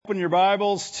Open your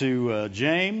Bibles to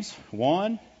James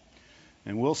 1,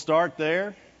 and we'll start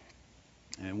there,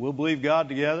 and we'll believe God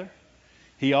together.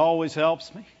 He always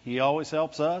helps me. He always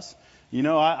helps us. You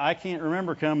know, I can't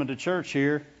remember coming to church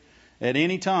here at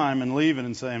any time and leaving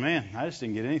and saying, man, I just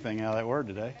didn't get anything out of that word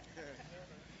today.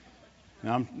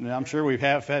 Now, I'm sure we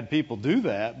have had people do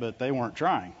that, but they weren't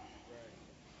trying.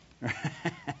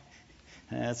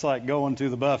 It's like going to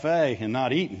the buffet and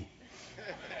not eating.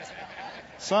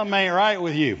 Something ain't right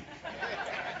with you.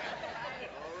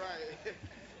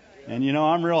 And you know,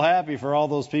 I'm real happy for all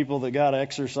those people that got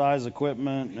exercise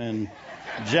equipment and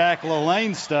Jack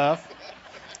LaLanne stuff.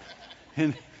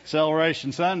 In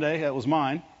Celebration Sunday, that was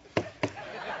mine.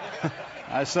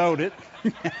 I sewed it.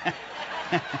 No,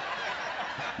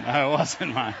 it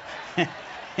wasn't mine.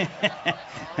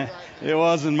 It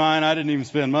wasn't mine. I didn't even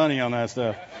spend money on that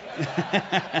stuff.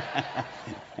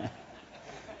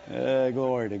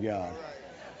 Glory to God.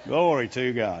 Glory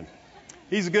to God.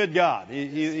 He's a good God.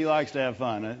 He likes to have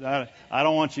fun. I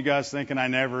don't want you guys thinking I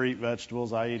never eat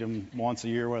vegetables. I eat them once a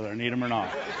year, whether I need them or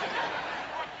not.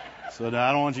 So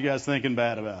I don't want you guys thinking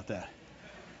bad about that.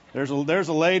 There's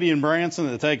a lady in Branson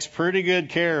that takes pretty good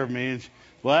care of me.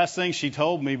 The last thing she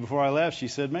told me before I left, she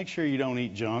said, make sure you don't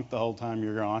eat junk the whole time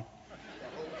you're gone.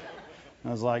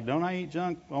 I was like, don't I eat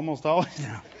junk almost always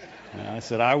now? And I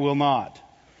said, I will not.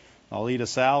 I'll eat a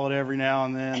salad every now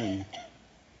and then and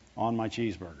on my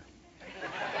cheeseburger.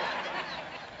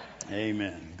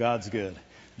 Amen. God's good.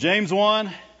 James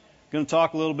 1, going to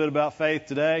talk a little bit about faith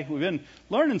today. We've been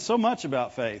learning so much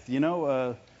about faith. You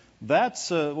know,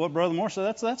 that's what Brother Moore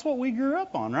said. That's what we grew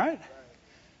up on, right?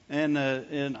 And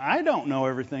I don't know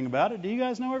everything about it. Do you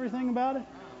guys know everything about it?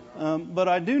 But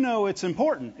I do know it's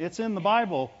important. It's in the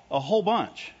Bible a whole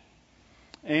bunch.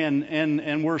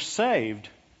 And we're saved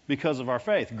because of our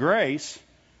faith. Grace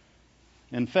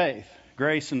and faith.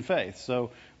 Grace and faith.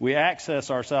 So we access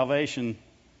our salvation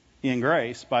in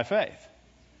grace by faith.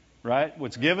 Right?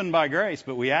 It's given by grace,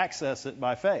 but we access it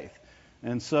by faith.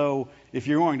 And so if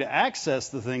you're going to access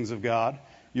the things of God,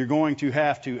 you're going to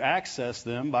have to access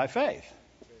them by faith.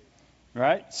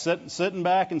 Right? Sitting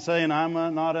back and saying, I'm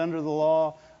not under the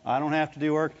law, I don't have to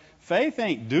do work. Faith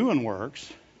ain't doing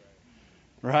works.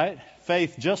 Right?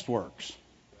 Faith just works.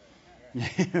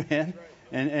 Amen?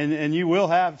 And you will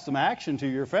have some action to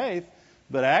your faith,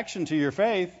 but action to your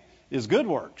faith is good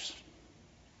works.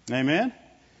 Amen?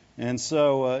 And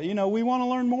so, you know, we want to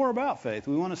learn more about faith.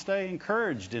 We want to stay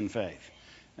encouraged in faith.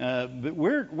 But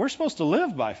we're supposed to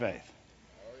live by faith.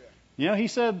 You know, he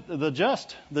said the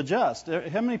just.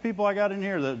 How many people I got in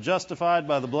here that are justified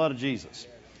by the blood of Jesus?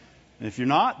 If you're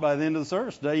not, by the end of the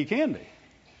service today, you can be.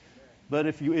 But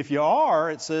if you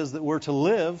are, it says that we're to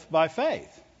live by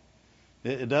faith.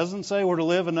 It doesn't say we're to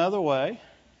live another way.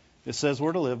 It says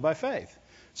we're to live by faith.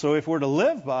 So if we're to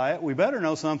live by it, we better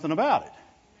know something about it.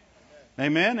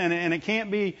 Amen? And it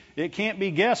can't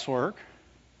be guesswork.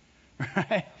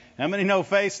 Right? How many know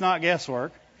faith's not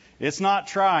guesswork? It's not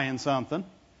trying something.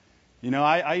 You know,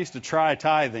 I used to try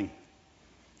tithing.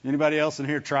 Anybody else in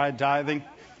here tried tithing?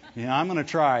 Yeah, I'm going to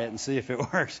try it and see if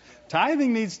it works.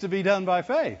 Tithing needs to be done by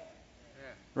faith.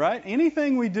 Right?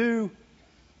 Anything we do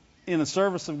in the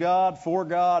service of God, for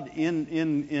God,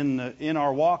 in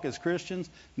our walk as Christians,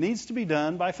 needs to be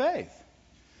done by faith.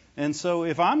 And so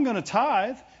if I'm going to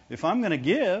tithe, if I'm going to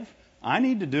give, I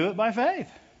need to do it by faith.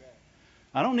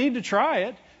 I don't need to try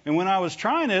it. And when I was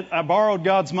trying it, I borrowed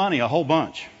God's money a whole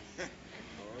bunch.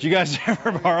 Did you guys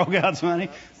ever borrow God's money?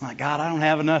 I'm like, God, I don't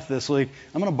have enough this week.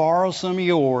 I'm going to borrow some of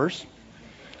yours,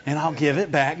 and I'll give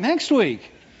it back next week.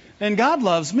 And God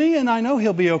loves me, and I know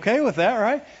He'll be okay with that,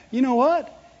 right? You know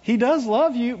what? He does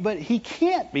love you, but He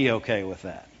can't be okay with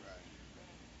that.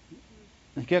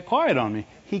 Get quiet on me.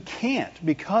 He can't.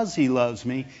 Because He loves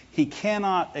me, He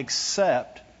cannot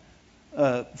accept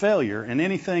failure, and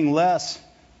anything less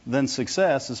than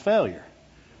success is failure.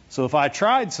 So if I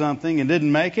tried something and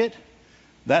didn't make it,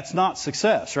 that's not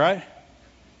success, right?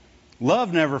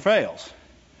 Love never fails.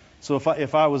 So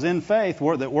if I was in faith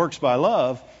that works by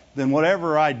love, then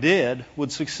whatever I did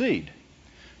would succeed.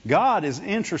 God is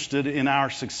interested in our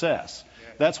success.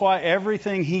 That's why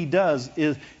everything He does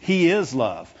He is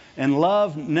love. And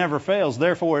love never fails.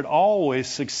 Therefore, it always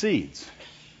succeeds.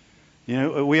 You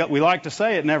know, we like to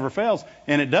say it never fails,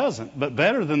 and it doesn't. But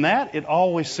better than that, it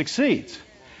always succeeds.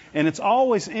 And it's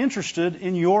always interested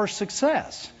in your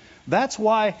success. That's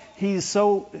why He's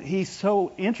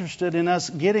so interested in us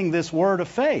getting this word of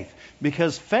faith.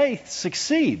 Because faith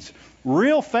succeeds.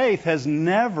 Real faith has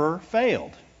never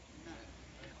failed.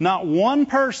 Not one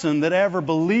person that ever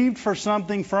believed for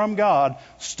something from God,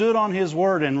 stood on His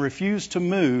word and refused to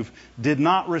move, did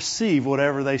not receive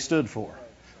whatever they stood for.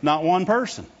 Not one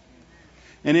person.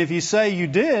 And if you say you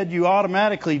did, you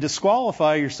automatically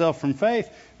disqualify yourself from faith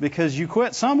because you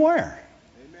quit somewhere.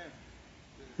 Amen.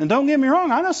 And don't get me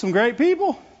wrong, I know some great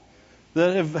people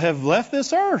that have left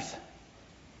this earth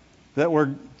that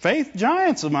were faith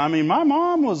giants. I mean, my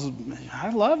mom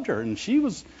I loved her, and she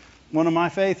was one of my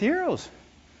faith heroes.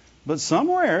 But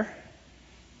somewhere,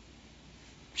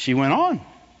 she went on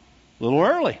a little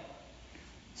early.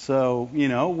 So,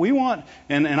 we want,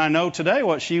 and I know today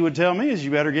what she would tell me is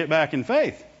you better get back in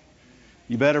faith.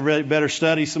 You better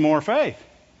study some more faith.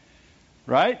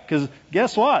 Right? Because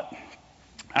guess what?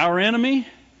 Our enemy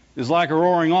is like a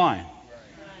roaring lion.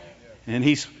 And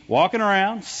he's walking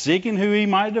around seeking who he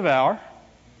might devour.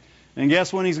 And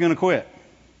guess when he's going to quit?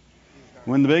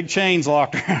 When the big chain's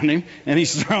locked around him and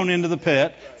he's thrown into the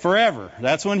pit forever.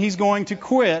 That's when he's going to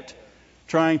quit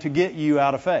trying to get you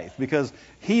out of faith, because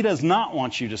he does not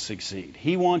want you to succeed.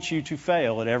 He wants you to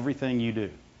fail at everything you do.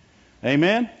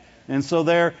 Amen? And so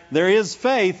there is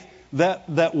faith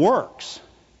that works.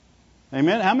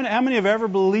 Amen? How many have ever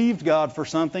believed God for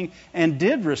something and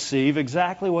did receive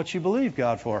exactly what you believed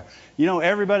God for?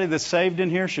 Everybody that's saved in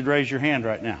here should raise your hand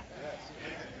right now.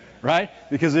 Right?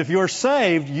 Because if you're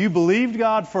saved, you believed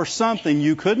God for something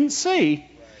you couldn't see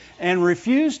and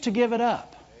refused to give it up.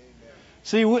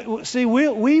 See,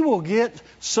 we will get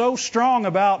so strong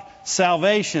about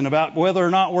salvation, about whether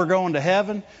or not we're going to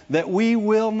heaven, that we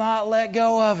will not let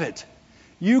go of it.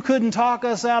 You couldn't talk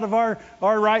us out of our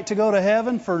right to go to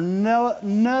heaven for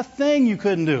nothing. You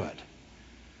couldn't do it.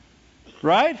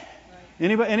 Right?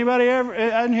 Anybody ever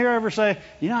in here ever say,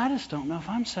 I just don't know if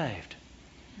I'm saved?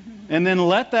 And then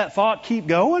let that thought keep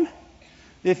going?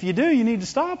 If you do, you need to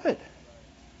stop it.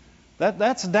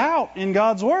 That's doubt in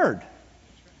God's Word.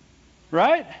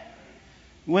 Right?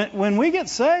 When we get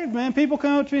saved, man, people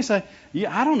come up to me and say,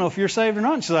 I don't know if you're saved or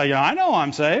not. And she's like, I know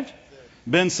I'm saved.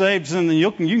 Been saved since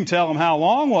you can tell them how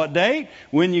long, what date,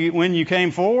 when you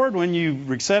came forward, when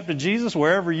you accepted Jesus,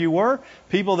 wherever you were.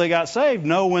 People that got saved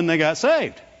know when they got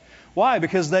saved. Why?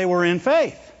 Because they were in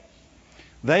faith.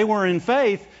 They were in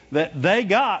faith that they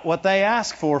got what they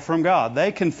asked for from God.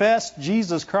 They confessed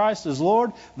Jesus Christ as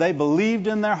Lord. They believed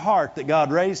in their heart that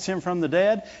God raised Him from the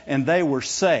dead, and they were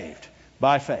saved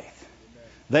by faith.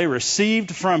 They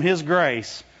received from His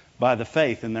grace by the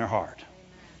faith in their heart.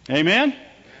 Amen?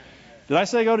 Did I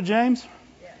say go to James?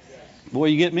 Yes. Boy,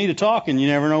 you get me to talking, you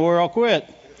never know where I'll quit.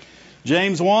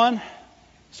 James 1,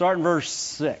 starting verse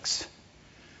 6.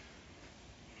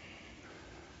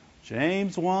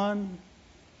 James 1,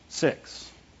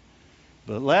 6.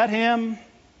 But let him,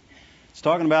 it's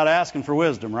talking about asking for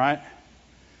wisdom, right?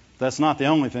 That's not the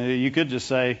only thing. You could just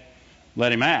say,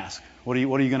 let him ask. What are you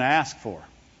going to ask for?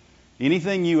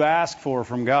 Anything you ask for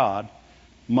from God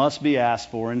must be asked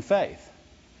for in faith.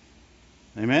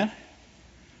 Amen?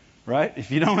 Right? If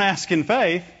you don't ask in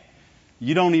faith,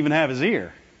 you don't even have His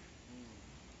ear.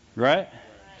 Right?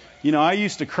 I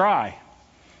used to cry.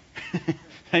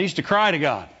 I used to cry to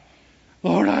God.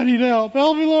 Lord, I need help.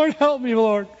 Help me, Lord. Help me,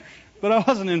 Lord. But I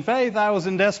wasn't in faith. I was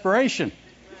in desperation.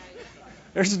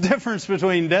 There's a difference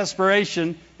between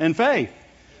desperation and faith.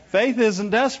 Faith isn't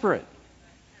desperate.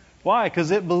 Why? Because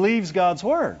it believes God's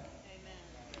Word.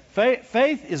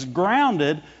 Faith is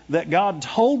grounded that God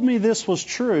told me this was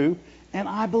true, and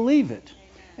I believe it.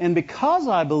 And because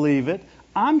I believe it,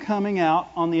 I'm coming out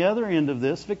on the other end of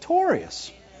this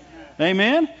victorious.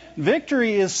 Amen?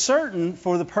 Victory is certain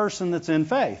for the person that's in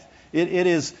faith. It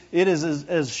is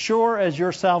as sure as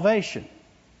your salvation.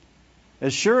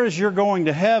 As sure as you're going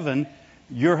to heaven,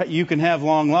 you can have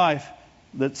long life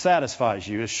that satisfies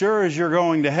you. As sure as you're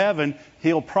going to heaven,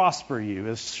 He'll prosper you.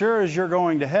 As sure as you're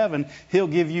going to heaven, He'll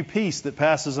give you peace that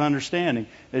passes understanding.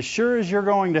 As sure as you're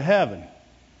going to heaven,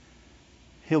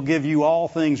 He'll give you all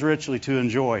things richly to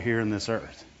enjoy here in this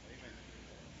earth.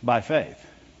 By faith.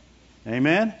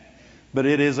 Amen? But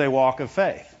it is a walk of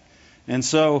faith. And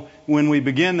so when we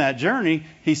begin that journey,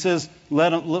 He says,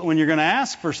 when you're going to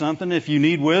ask for something, if you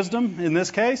need wisdom in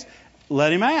this case,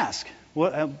 let him ask.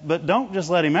 But don't just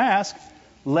let him ask.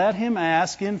 Let him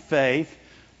ask in faith,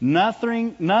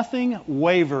 nothing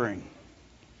wavering.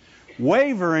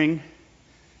 Wavering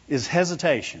is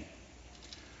hesitation.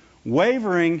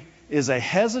 Wavering is a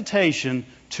hesitation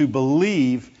to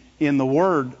believe in the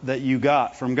word that you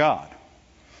got from God.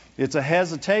 It's a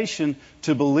hesitation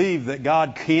to believe that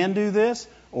God can do this,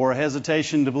 or a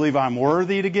hesitation to believe I'm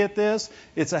worthy to get this.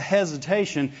 It's a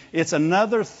hesitation. It's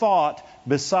another thought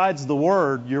besides the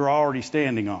word you're already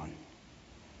standing on.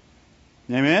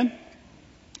 Amen?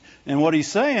 And what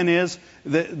he's saying is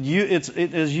that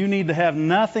you need to have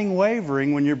nothing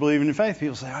wavering when you're believing in faith.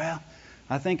 People say, well,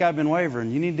 I think I've been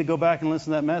wavering. You need to go back and listen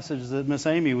to that message that Miss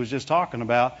Amy was just talking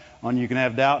about on you can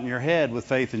have doubt in your head with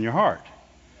faith in your heart.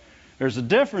 There's a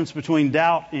difference between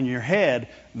doubt in your head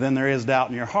than there is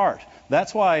doubt in your heart.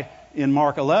 That's why in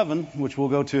Mark 11, which we'll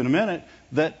go to in a minute,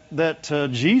 that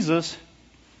Jesus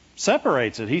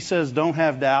separates it. He says, don't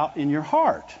have doubt in your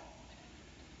heart.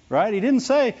 Right? He didn't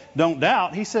say, don't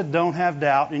doubt. He said, don't have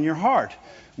doubt in your heart.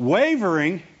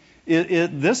 Wavering,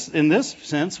 in this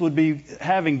sense, would be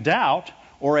having doubt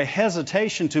or a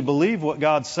hesitation to believe what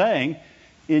God's saying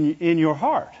in your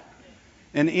heart.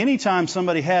 And anytime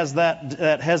somebody has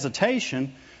that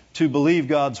hesitation to believe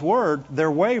God's Word,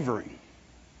 they're wavering.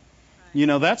 You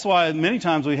know, that's why many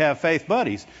times we have faith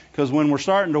buddies. Because when we're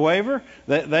starting to waver,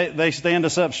 they stand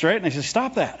us up straight and they say,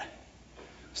 stop that.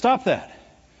 Stop that.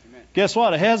 Amen. Guess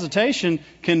what? A hesitation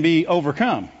can be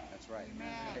overcome. That's right.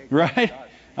 Right?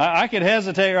 I could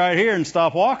hesitate right here and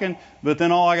stop walking, but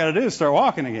then all I got to do is start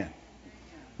walking again.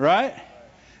 Right?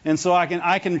 And so I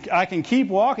can keep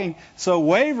walking. So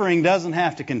wavering doesn't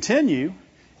have to continue.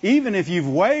 Even if you've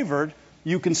wavered,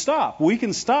 you can stop. We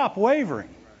can stop wavering.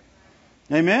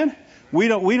 Amen? We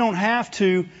don't have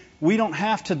to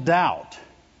doubt.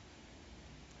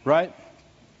 Right?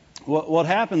 What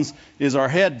happens is our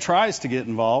head tries to get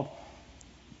involved.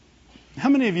 How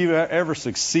many of you have ever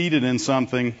succeeded in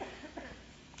something?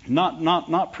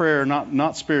 Not prayer,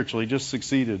 not spiritually, just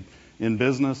succeeded in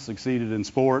business, succeeded in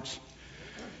sports.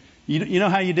 You know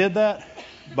how you did that?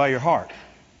 By your heart.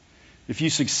 If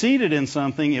you succeeded in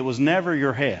something, it was never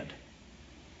your head.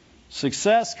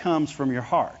 Success comes from your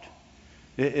heart.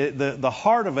 The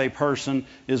heart of a person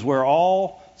is where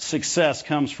all success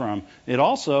comes from. It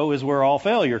also is where all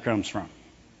failure comes from.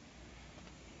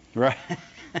 Right?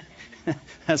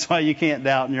 That's why you can't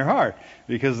doubt in your heart,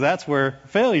 because that's where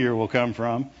failure will come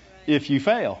from if you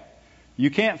fail.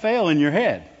 You can't fail in your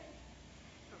head.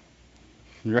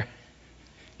 Right?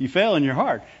 You fail in your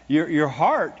heart. Your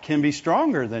heart can be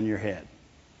stronger than your head.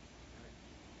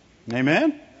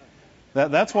 Amen?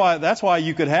 That's why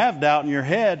you could have doubt in your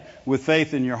head with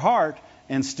faith in your heart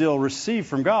and still receive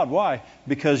from God. Why?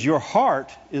 Because your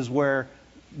heart is where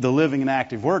the living and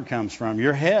active Word comes from.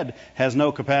 Your head has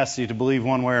no capacity to believe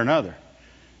one way or another.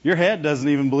 Your head doesn't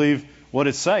even believe what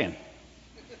it's saying.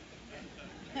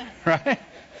 Right?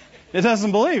 It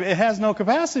doesn't believe. It has no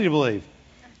capacity to believe.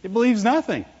 It believes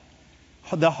nothing.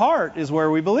 The heart is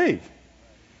where we believe.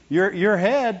 Your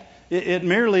head, it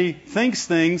merely thinks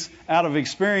things out of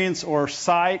experience or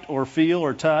sight or feel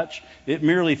or touch. It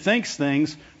merely thinks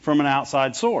things from an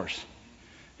outside source.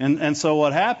 And so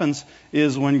what happens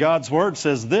is when God's Word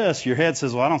says this, your head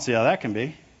says, well, I don't see how that can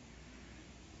be.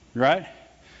 Right?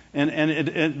 And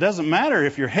it doesn't matter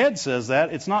if your head says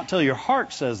that. It's not till your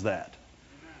heart says that.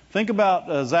 Think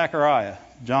about Zechariah,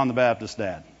 John the Baptist's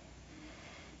dad.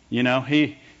 You know,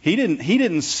 he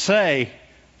didn't say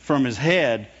from his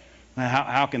head,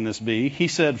 how can this be? He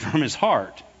said from his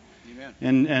heart.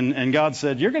 Amen. And God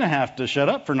said, you're going to have to shut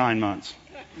up for 9 months.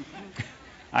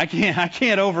 I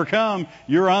can't overcome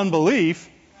your unbelief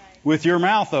with your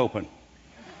mouth open.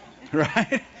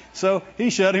 Right? So he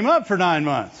shut him up for 9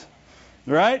 months.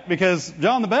 Right? Because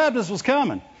John the Baptist was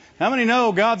coming. How many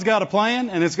know God's got a plan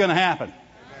and it's going to happen?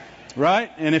 Right?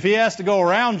 And if he has to go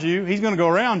around you, he's going to go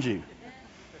around you.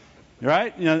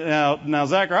 Right? Now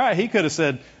Zechariah, he could have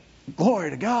said, glory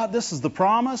to God, this is the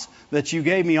promise that you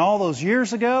gave me all those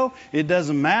years ago. It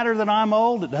doesn't matter that I'm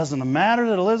old. It doesn't matter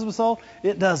that Elizabeth's old.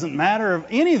 It doesn't matter of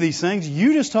any of these things.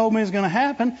 You just told me it's going to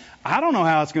happen. I don't know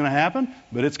how it's going to happen,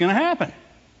 but it's going to happen.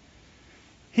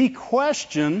 He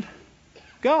questioned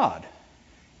God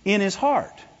in his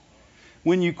heart.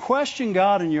 When you question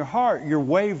God in your heart, you're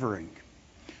wavering.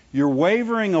 You're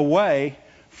wavering away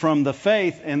from the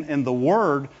faith and the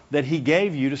Word that He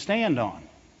gave you to stand on.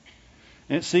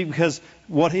 And see, because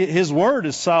His Word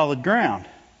is solid ground.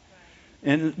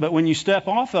 But when you step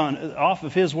off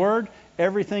of His Word,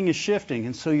 everything is shifting.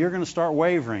 And so you're going to start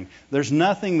wavering. There's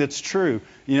nothing that's true.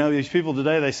 You know, these people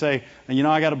today, they say,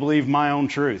 I got to believe my own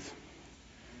truth.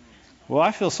 Well,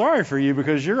 I feel sorry for you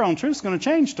because your own truth is going to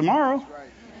change tomorrow.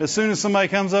 As soon as somebody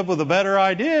comes up with a better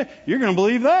idea, you're going to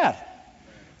believe that.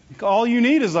 All you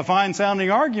need is a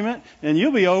fine-sounding argument, and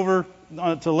you'll be over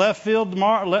to left field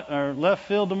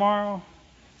tomorrow,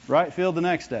 right field the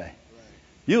next day.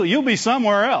 You'll be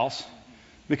somewhere else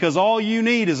because all you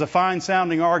need is a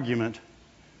fine-sounding argument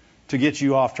to get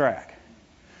you off track.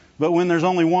 But when there's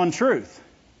only one truth,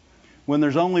 when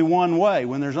there's only one way,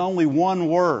 when there's only one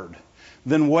word,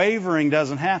 then wavering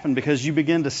doesn't happen because you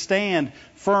begin to stand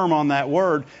firm on that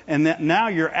word, and that now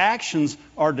your actions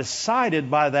are decided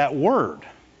by that word.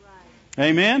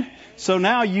 Amen? So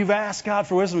now you've asked God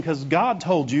for wisdom because God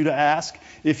told you to ask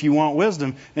if you want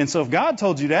wisdom. And so if God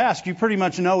told you to ask, you pretty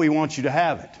much know He wants you to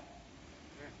have it.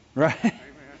 Right?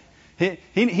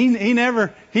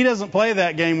 He doesn't play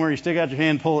that game where you stick out your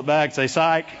hand, pull it back, say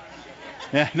psych.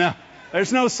 Yeah, no.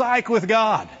 There's no psych with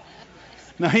God.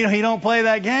 No, He don't play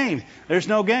that game. There's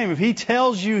no game. If He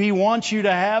tells you He wants you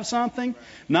to have something,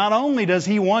 not only does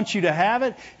He want you to have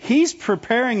it, He's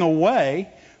preparing a way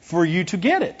for you to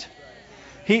get it.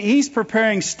 He's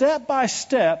preparing step by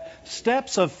step,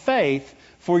 steps of faith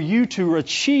for you to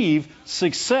achieve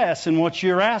success in what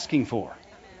you're asking for.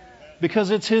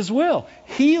 Because it's His will.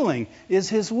 Healing is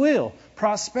His will.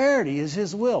 Prosperity is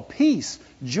His will. Peace,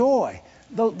 joy.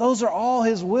 Those are all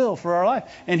His will for our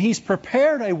life. And He's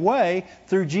prepared a way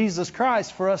through Jesus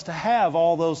Christ for us to have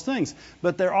all those things.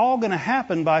 But they're all going to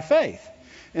happen by faith.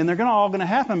 And they're all going to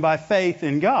happen by faith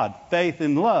in God. Faith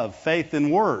in love. Faith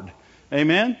in Word.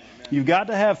 Amen? You've got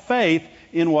to have faith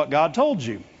in what God told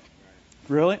you.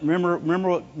 Really? Remember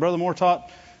what Brother Moore taught?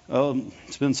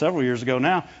 It's been several years ago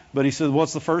now. But he said,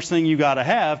 what's the first thing you got to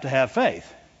have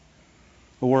faith?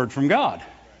 A word from God.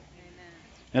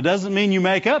 That doesn't mean you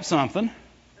make up something.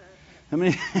 I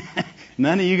mean,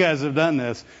 none of you guys have done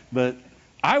this, but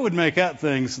I would make up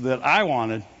things that I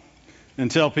wanted and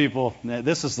tell people,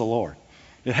 this is the Lord.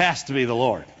 It has to be the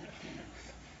Lord.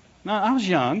 Now, I was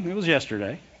young. It was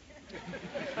yesterday.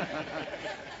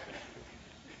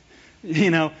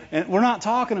 And we're not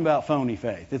talking about phony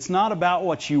faith. It's not about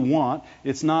what you want.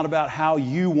 It's not about how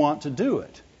you want to do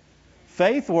it.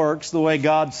 Faith works the way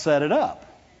God set it up.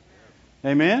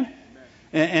 Amen?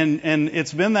 And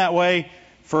it's been that way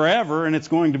forever, and it's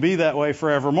going to be that way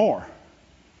forevermore.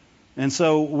 And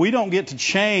so we don't get to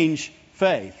change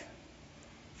faith.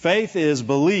 Faith is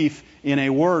belief in a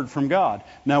word from God.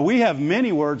 Now, we have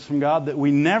many words from God that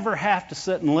we never have to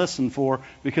sit and listen for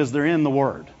because they're in the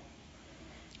Word.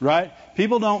 Right?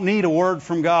 People don't need a word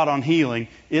from God on healing.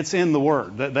 It's in the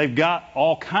Word. They've got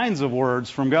all kinds of words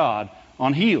from God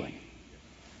on healing.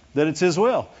 That it's His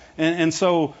will. And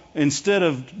so instead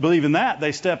of believing that,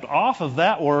 they stepped off of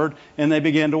that word and they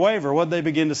began to waver. What did they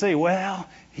begin to see? Well,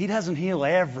 He doesn't heal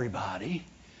everybody.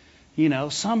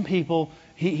 Some people,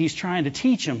 He's trying to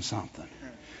teach them something.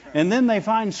 And then they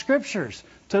find scriptures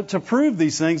to prove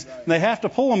these things. They have to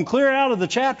pull them clear out of the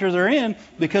chapter they're in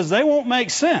because they won't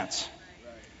make sense.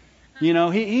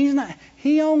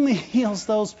 He only heals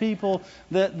those people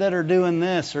that are doing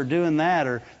this or doing that,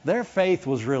 or their faith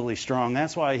was really strong.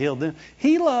 That's why He healed them.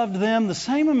 He loved them the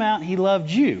same amount He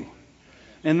loved you.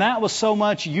 And that was so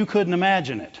much you couldn't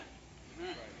imagine it.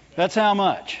 That's how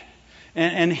much.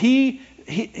 And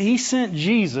He sent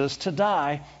Jesus to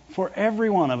die for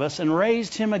every one of us and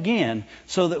raised Him again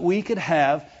so that we could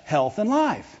have health and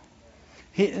life.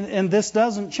 And this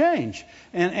doesn't change.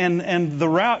 And the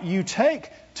route you take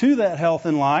to that health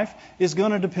and life is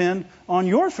going to depend on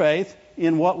your faith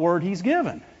in what word He's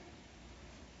given.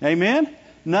 Amen?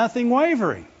 Nothing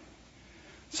wavering.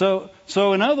 So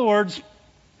in other words,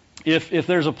 if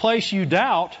there's a place you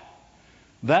doubt,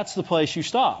 that's the place you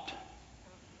stopped.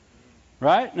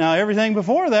 Right? Now, everything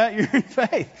before that, you're in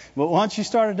faith. But once you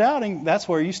started doubting, that's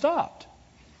where you stopped.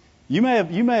 You may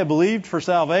have believed for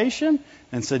salvation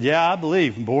and said, yeah, I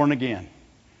believe, born again.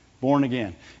 Born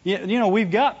again.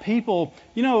 We've got people,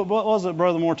 what was it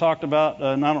Brother Moore talked about?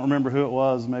 And I don't remember who it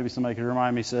was. Maybe somebody could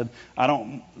remind me. Said, I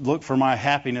don't look for my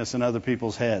happiness in other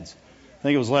people's heads. I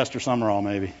think it was Lester Summerall,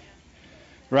 maybe.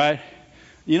 Right?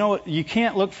 You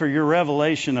can't look for your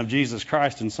revelation of Jesus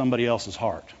Christ in somebody else's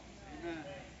heart.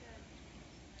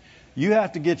 You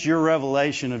have to get your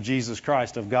revelation of Jesus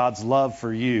Christ, of God's love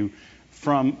for you,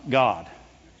 from God.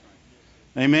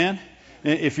 Amen?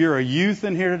 If you're a youth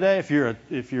in here today, if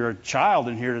you're a child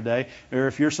in here today, or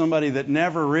if you're somebody that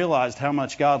never realized how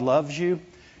much God loves you,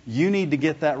 you need to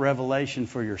get that revelation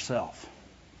for yourself.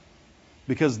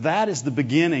 Because that is the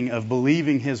beginning of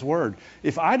believing His Word.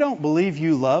 If I don't believe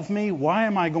you love me, why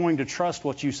am I going to trust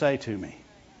what you say to me?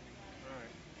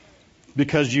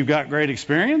 Because you've got great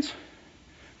experience?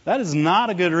 That is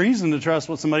not a good reason to trust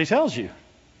what somebody tells you.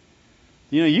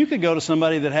 You could go to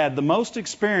somebody that had the most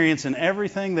experience in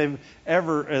everything they've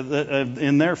ever,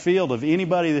 in their field of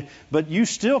anybody, but you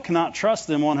still cannot trust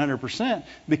them 100%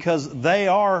 because they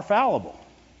are fallible.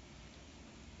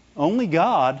 Only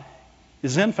God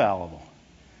is infallible.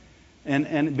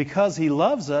 And because He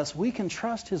loves us, we can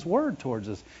trust His Word towards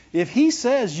us. If He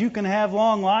says you can have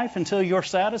long life until you're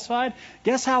satisfied,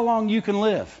 guess how long you can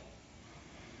live?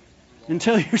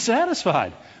 Until you're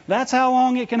satisfied. That's how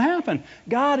long it can happen.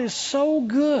 God is so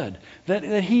good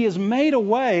that He has made a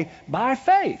way by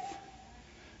faith.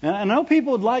 And I know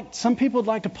some people would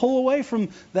like to pull away from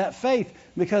that faith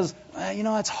because,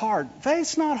 it's hard.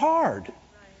 Faith's not hard.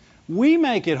 We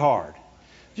make it hard.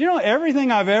 Do you know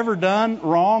everything I've ever done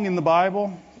wrong in the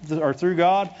Bible or through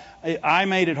God, I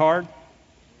made it hard?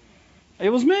 It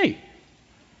was me.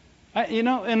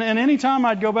 And any time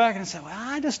I'd go back and say, well,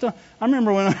 I just don't. I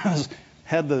remember when I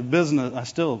had the business. I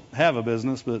still have a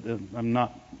business, but I'm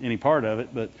not any part of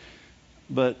it.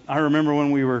 But I remember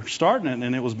when we were starting it,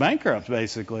 and it was bankrupt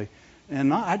basically.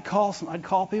 And I'd call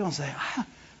people and say,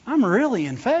 I'm really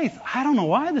in faith. I don't know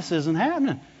why this isn't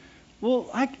happening. Well,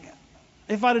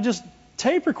 if I'd have just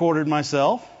tape recorded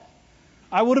myself,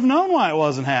 I would have known why it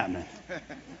wasn't happening.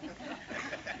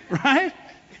 Right?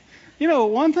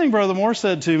 One thing Brother Moore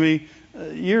said to me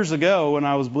years ago when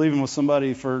I was believing with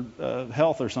somebody for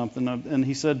health or something, and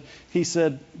he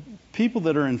said, people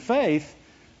that are in faith,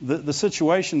 the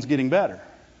situation's getting better.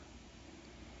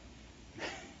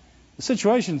 The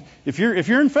situation, if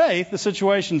you're in faith, the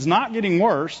situation's not getting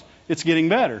worse, it's getting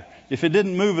better. If it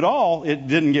didn't move at all, it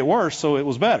didn't get worse, so it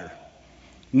was better.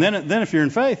 And then if you're in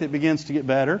faith, it begins to get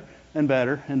better and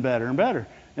better and better and better.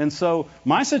 And so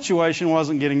my situation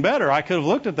wasn't getting better. I could have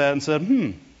looked at that and said,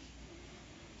 and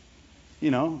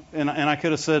I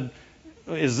could have said,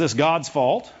 is this God's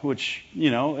fault? Which,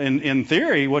 in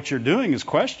theory, what you're doing is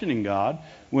questioning God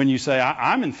when you say,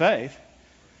 I'm in faith,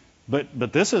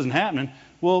 but this isn't happening.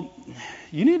 Well,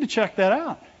 you need to check that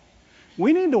out.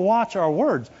 We need to watch our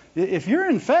words. If you're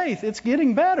in faith, it's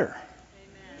getting better.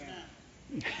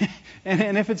 Amen.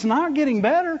 And if it's not getting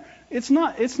better, it's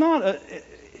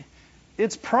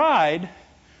pride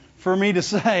for me to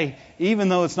say, even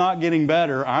though it's not getting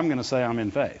better, I'm going to say I'm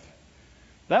in faith.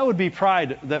 That would be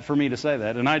pride for me to say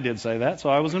that. And I did say that, so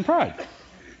I was in pride.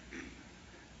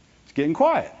 It's getting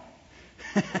quiet.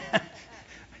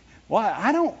 Why?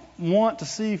 I don't want to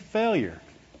see failure.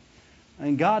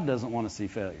 And God doesn't want to see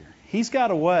failure. He's got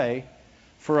a way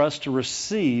for us to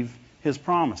receive His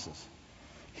promises.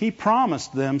 He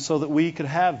promised them so that we could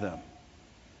have them.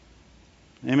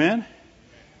 Amen?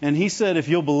 And He said, if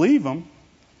you'll believe them,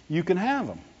 you can have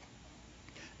them.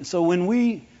 And so when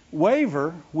we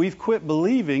waver, we've quit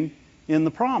believing in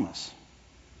the promise.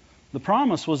 The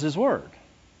promise was His Word.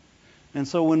 And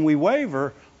so when we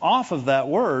waver off of that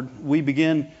Word, we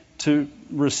begin to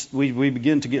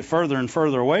get further and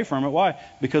further away from it. Why?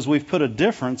 Because we've put a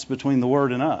difference between the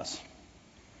Word and us.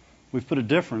 We've put a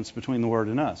difference between the Word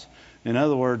and us. In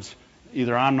other words,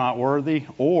 either I'm not worthy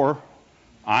or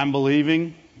I'm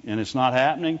believing and it's not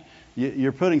happening.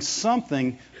 You're putting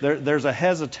something, there's a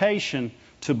hesitation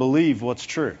to believe what's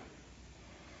true.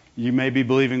 You may be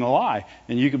believing a lie,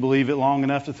 and you could believe it long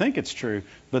enough to think it's true,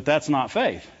 but that's not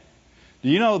faith. Do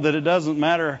you know that it doesn't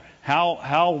matter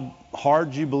how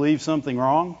hard you believe something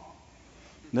wrong,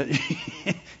 that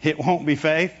it won't be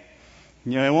faith?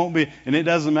 It won't be, and it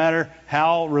doesn't matter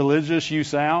how religious you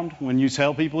sound when you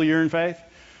tell people you're in faith.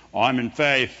 I'm in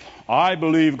faith. I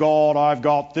believe God. I've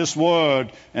got this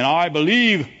word, and I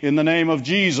believe in the name of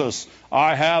Jesus.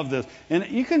 I have this. And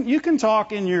you can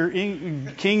talk in your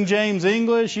King James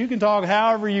English. You can talk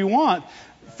however you want.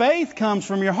 Faith comes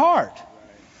from your heart,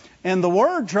 and the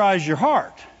Word tries your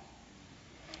heart,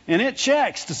 and it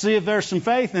checks to see if there's some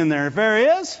faith in there. If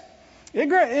there is,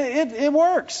 it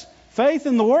works. Faith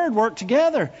and the Word work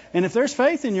together. And if there's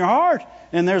faith in your heart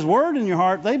and there's Word in your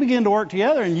heart, they begin to work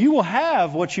together, and you will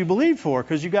have what you believe for,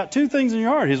 because you've got two things in your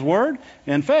heart, His Word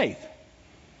and faith.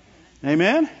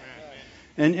 Amen?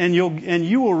 And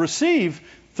you will receive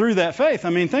through that faith. I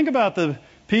mean, think about the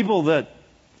people that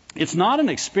it's not an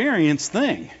experienced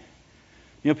thing.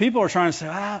 People are trying to say,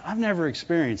 I've never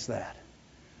experienced that.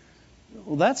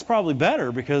 Well, that's probably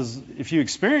better, because if you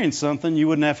experience something, you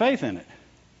wouldn't have faith in it.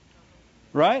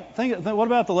 Right? What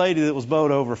about the lady that was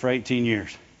bowed over for 18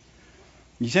 years?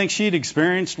 You think she'd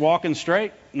experienced walking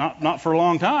straight? Not for a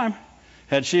long time.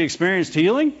 Had she experienced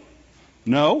healing?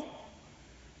 No.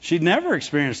 She'd never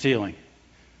experienced healing.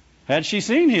 Had she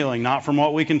seen healing? Not from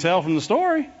what we can tell from the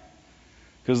story.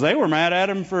 Because they were mad at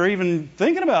him for even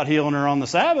thinking about healing her on the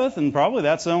Sabbath, and probably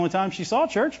that's the only time she saw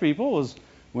church people was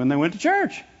when they went to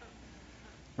church.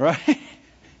 Right?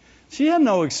 She had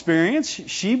no experience.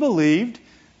 She believed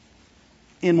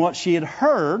in what she had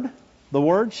heard, the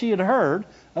word she had heard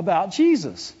about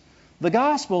Jesus. The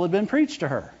gospel had been preached to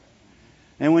her.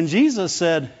 And when Jesus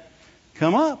said,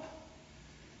 come up,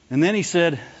 and then He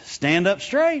said, stand up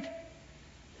straight,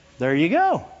 there you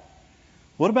go.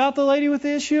 What about the lady with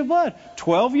the issue of blood?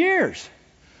 12 years.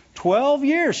 12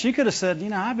 years. She could have said,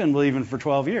 I've been believing for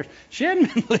 12 years. She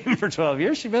hadn't been believing for 12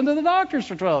 years. She'd been to the doctors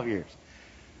for 12 years.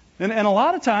 And a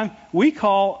lot of time we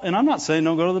call, and I'm not saying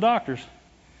don't go to the doctors.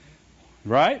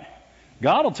 Right?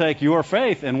 God will take your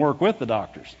faith and work with the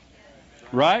doctors.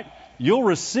 Right? You'll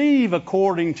receive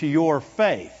according to your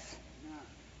faith.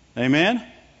 Amen?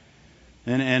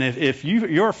 And if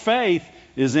your faith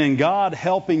is in God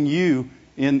helping you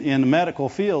in the medical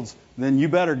fields, then you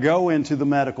better go into the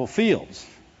medical fields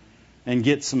and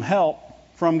get some help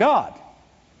from God.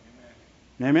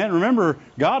 Amen. Remember,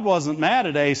 God wasn't mad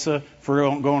at Asa for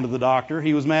going to the doctor.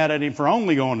 He was mad at him for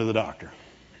only going to the doctor.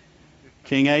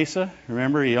 King Asa,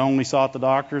 remember, he only sought the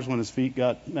doctors when his feet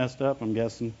got messed up. I'm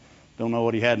guessing, don't know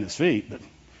what he had in his feet, but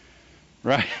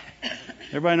right?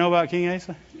 Everybody know about King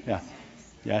Asa?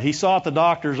 Yeah, he sought the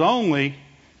doctors only,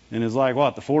 and it's like,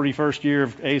 what, the 41st year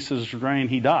of Asa's reign,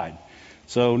 he died.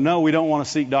 So, no, we don't want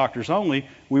to seek doctors only.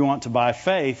 We want to, by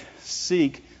faith,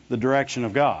 seek the direction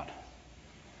of God.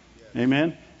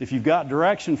 Amen? If you've got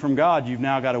direction from God, you've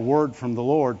now got a word from the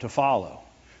Lord to follow.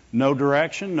 No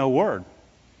direction, no word.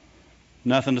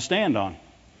 Nothing to stand on.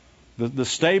 The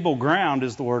stable ground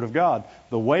is the Word of God.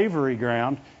 The wavery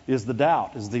ground is the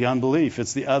doubt, is the unbelief.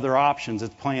 It's the other options.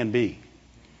 It's plan B.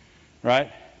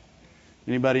 Right?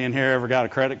 Anybody in here ever got a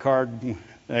credit card,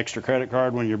 extra credit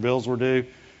card when your bills were due,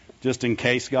 just in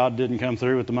case God didn't come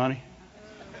through with the money?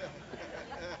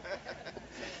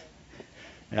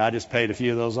 Yeah, I just paid a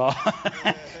few of those off.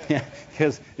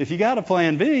 Because if you got a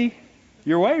plan B,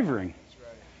 you're wavering.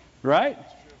 Right?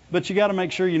 But you got to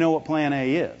make sure you know what plan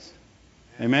A is.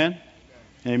 Amen?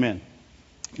 Amen.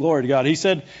 Glory to God. He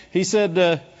said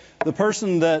the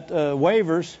person that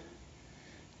wavers,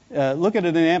 look at it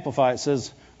in the Amplified. It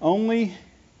says, only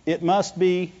it must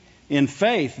be in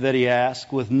faith that he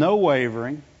asks, with no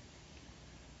wavering,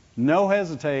 no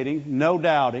hesitating, no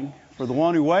doubting. For the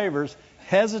one who wavers,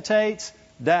 hesitates,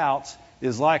 doubts,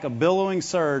 is like a billowing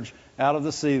surge out of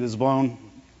the sea that's blown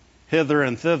hither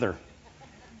and thither.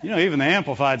 You know, even the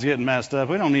Amplified's getting messed up.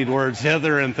 We don't need words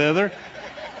hither and thither.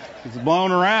 It's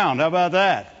blown around. How about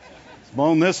that? It's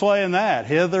blown this way and that.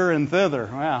 Hither and thither.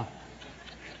 Wow.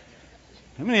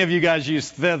 How many of you guys use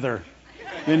thither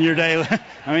in your daily?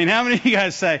 I mean, how many of you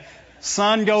guys say,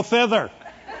 son, go thither?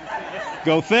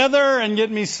 Go thither and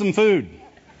get me some food.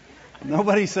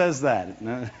 Nobody says that.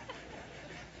 No.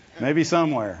 Maybe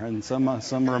somewhere in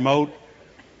some remote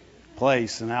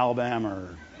place in Alabama.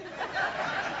 Or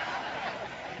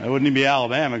it wouldn't even be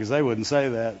Alabama because they wouldn't say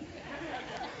that.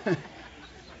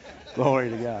 Glory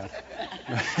to God.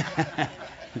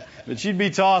 But you'd be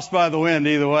tossed by the wind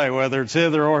either way, whether it's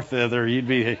hither or thither. You'd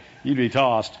be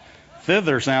tossed.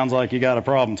 Thither sounds like you got a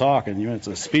problem talking. It's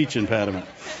a speech impediment.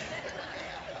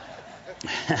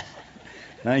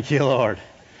 Thank you, Lord.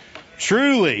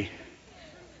 Truly.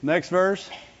 Next verse.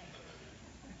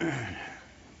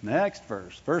 Next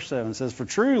verse. Verse 7 says, for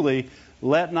truly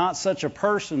let not such a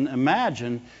person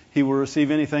imagine he will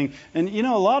receive anything. And, you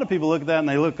know, a lot of people look at that and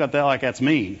they look at that like that's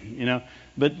mean, you know.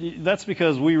 But that's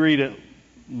because we read it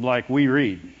like we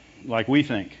read, like we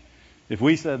think. If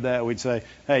we said that, we'd say,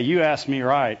 hey, you asked me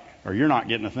right, or you're not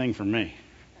getting a thing from me.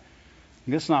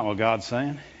 That's not what God's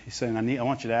saying. He's saying, I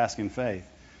want you to ask in faith,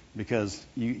 because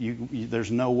there's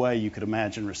no way you could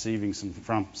imagine receiving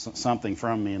something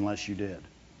from me unless you did.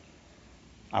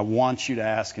 I want you to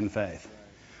ask in faith.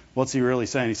 What's he really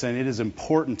saying? He's saying it is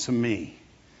important to me.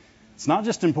 It's not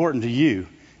just important to you.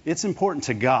 It's important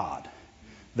to God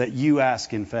that you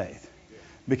ask in faith.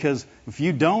 Because if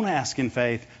you don't ask in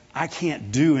faith, I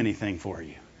can't do anything for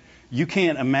you. You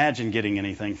can't imagine getting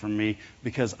anything from me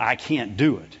because I can't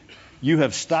do it. You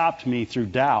have stopped me through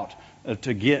doubt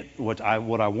to get what I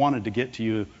wanted to get to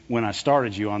you when I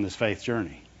started you on this faith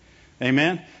journey.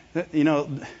 Amen? You know,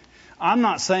 I'm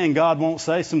not saying God won't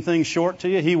say some things short to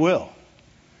you. He will.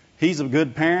 He's a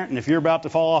good parent, and if you're about to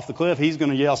fall off the cliff, He's going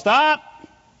to yell, stop!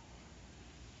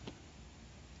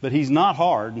 But He's not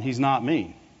hard, and He's not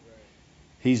mean.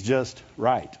 He's just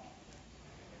right.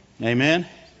 Amen?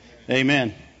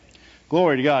 Amen.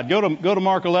 Glory to God. Go to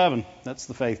Mark 11. That's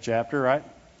the faith chapter, right?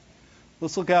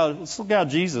 Let's look how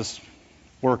Jesus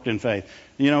worked in faith.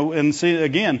 You know, and see,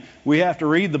 again, we have to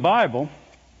read the Bible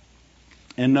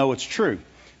and know it's true.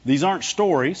 These aren't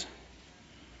stories.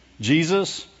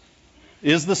 Jesus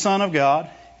is the Son of God.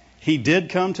 He did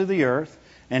come to the earth,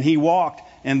 and He walked.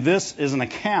 And this is an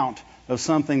account of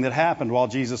something that happened while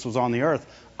Jesus was on the earth,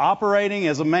 operating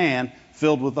as a man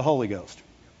filled with the Holy Ghost.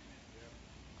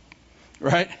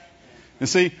 Right? And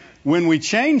see, when we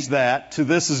change that to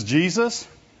this is Jesus,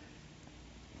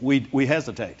 we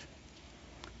hesitate.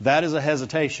 That is a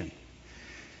hesitation.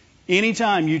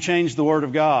 Anytime you change the Word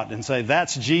of God and say,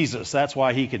 that's Jesus, that's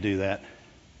why He could do that,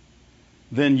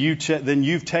 then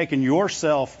you've taken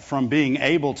yourself from being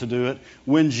able to do it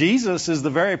when Jesus is the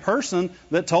very person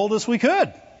that told us we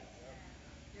could.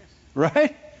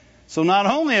 Right? So not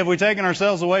only have we taken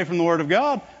ourselves away from the Word of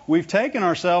God, we've taken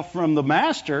ourselves from the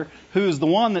Master, who is the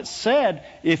one that said,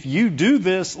 if you do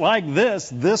this like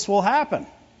this will happen.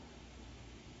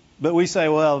 But we say,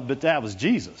 well, but that was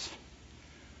Jesus.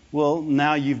 Well,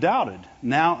 now you've doubted.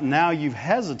 Now you've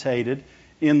hesitated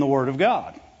in the Word of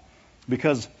God.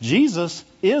 Because Jesus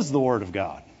is the Word of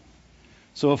God.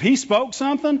 So if He spoke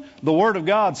something, the Word of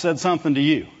God said something to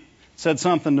you. Said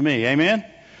something to me. Amen?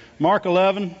 Mark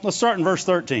 11, let's start in verse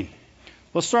 13.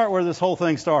 Let's start where this whole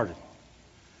thing started.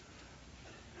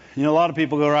 You know, a lot of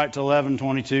people go right to 11,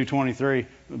 22, 23,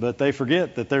 but they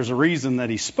forget that there's a reason that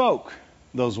He spoke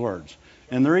those words.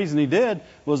 And the reason He did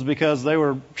was because they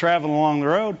were traveling along the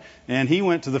road, and He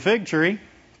went to the fig tree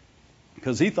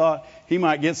because He thought He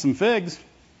might get some figs.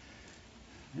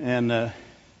 And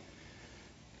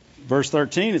verse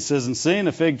 13, it says, and seeing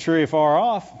a fig tree afar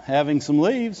off, having some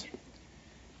leaves,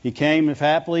 He came, if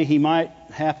happily he might,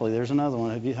 happily, there's another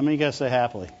one. How many of you guys say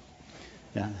happily?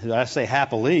 Yeah, I say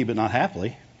happily, but not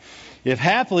happily. If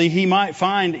happily he might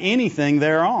find anything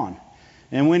thereon.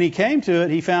 And when he came to it,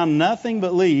 he found nothing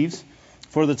but leaves,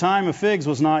 for the time of figs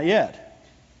was not yet.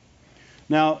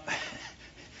 Now,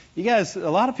 you guys,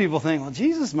 a lot of people think, well,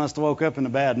 Jesus must have woke up in a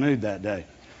bad mood that day.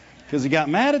 Because He got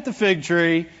mad at the fig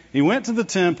tree, He went to the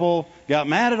temple, got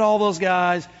mad at all those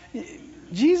guys.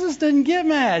 Jesus didn't get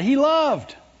mad. He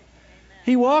loved.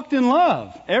 He walked in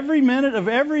love. Every minute of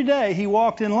every day, He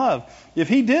walked in love. If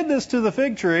He did this to the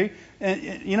fig tree,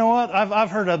 and you know what?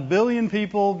 I've heard 1 billion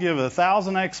people give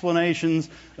 1,000 explanations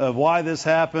of why this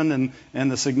happened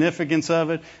and the significance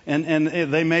of it. And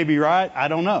they may be right. I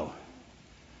don't know.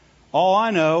 All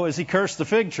I know is He cursed the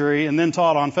fig tree and then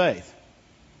taught on faith.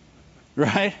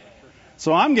 Right?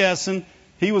 So I'm guessing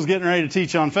He was getting ready to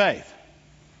teach on faith.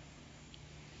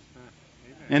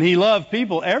 And He loved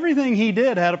people. Everything He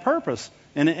did had a purpose.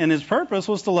 And His purpose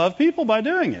was to love people by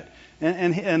doing it.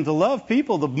 And to love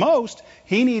people the most,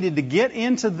 He needed to get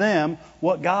into them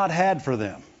what God had for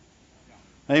them.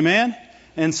 Amen?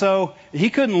 And so He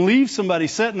couldn't leave somebody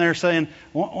sitting there saying,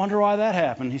 wonder why that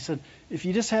happened. He said, if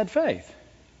you just had faith.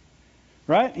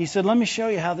 Right? He said, let me show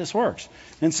you how this works.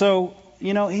 And so,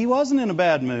 you know, He wasn't in a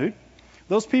bad mood.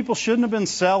 Those people shouldn't have been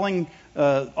selling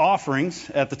offerings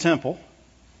at the temple.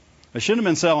 They shouldn't have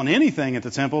been selling anything at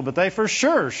the temple, but they for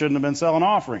sure shouldn't have been selling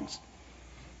offerings.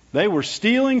 They were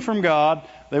stealing from God.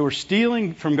 They were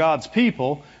stealing from God's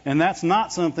people, and that's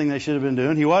not something they should have been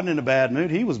doing. He wasn't in a bad mood.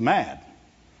 He was mad.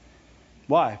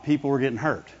 Why? People were getting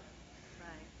hurt.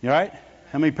 You all right?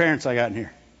 How many parents I got in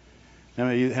here? How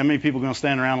many people are going to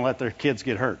stand around and let their kids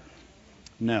get hurt?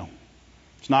 No.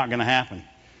 It's not going to happen.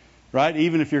 Right?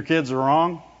 Even if your kids are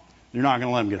wrong, you're not going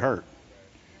to let them get hurt.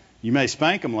 You may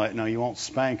spank them. No, you won't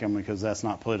spank them because that's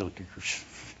not politically.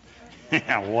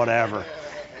 Yeah, whatever.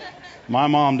 My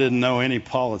mom didn't know any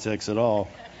politics at all.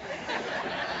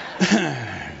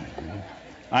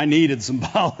 I needed some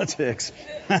politics.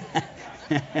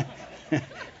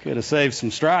 Could have saved some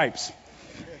stripes.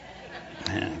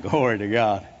 Glory to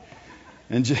God.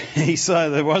 And He said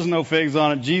there was no figs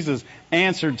on it. Jesus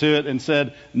answered to it and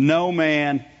said, no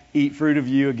man eat fruit of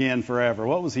you again forever.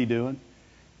 What was He doing?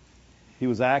 He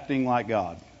was acting like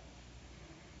God.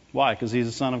 Why? Because He's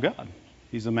a Son of God.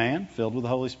 He's a man filled with the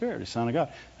Holy Spirit. He's a Son of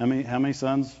God. How many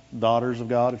sons, daughters of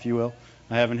God, if you will,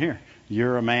 I have in here?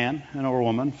 You're a man and a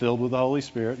woman filled with the Holy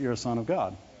Spirit. You're a son of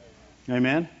God.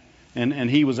 Amen? And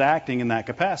He was acting in that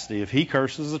capacity. If He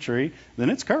curses the tree, then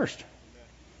it's cursed.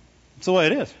 That's the way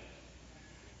it is.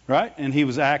 Right? And He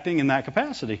was acting in that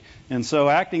capacity. And so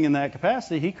acting in that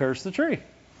capacity, He cursed the tree.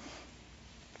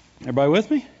 Everybody with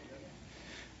me?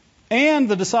 And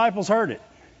the disciples heard it.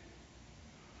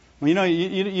 Well, you know,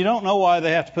 you don't know why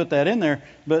they have to put that in there,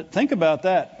 but think about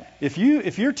that. If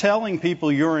you're telling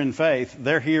people you're in faith,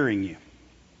 they're hearing you.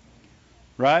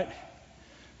 Right?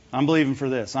 I'm believing for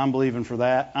this. I'm believing for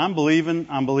that. I'm believing.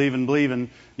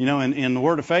 You know, in the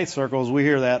Word of Faith circles, we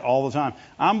hear that all the time.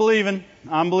 I'm believing,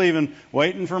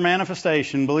 waiting for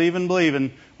manifestation. Believing,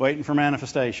 waiting for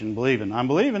manifestation. Believing. I'm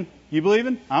believing. You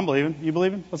believing? I'm believing. You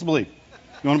believing? Let's believe.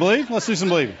 You want to believe? Let's do some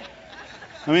believing.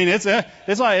 I mean, it's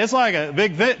like a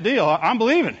big deal. I'm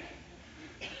believing.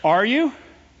 Are you?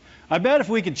 I bet if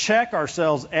we could check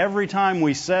ourselves every time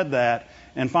we said that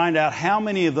and find out how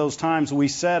many of those times we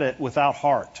said it without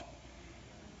heart.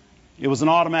 It was an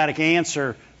automatic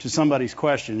answer to somebody's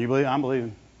question. You believe? I'm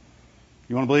believing.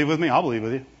 You want to believe with me? I'll believe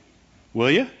with you.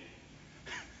 Will you?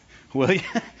 Will you?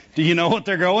 Do you know what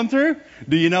they're going through?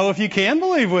 Do you know if you can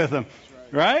believe with them?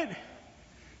 Right?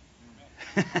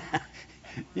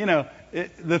 You know,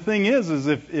 the thing is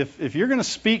if you're going to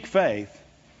speak faith,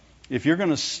 if you're going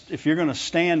to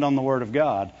stand on the Word of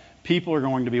God, people are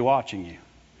going to be watching you.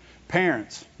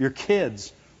 parents, your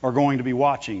kids are going to be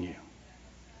watching you.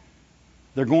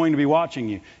 They're going to be watching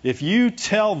you. If you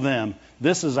tell them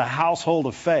this is a household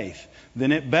of faith,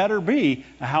 then it better be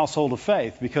a household of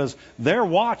faith, because they're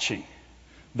watching.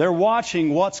 They're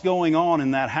watching what's going on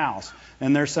in that house.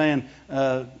 And they're saying,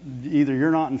 either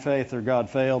you're not in faith or God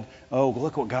failed. Oh,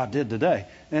 look what God did today.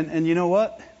 And you know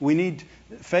what? We need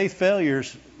faith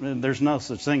failures. There's no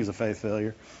such thing as a faith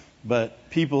failure. But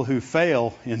people who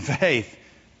fail in faith,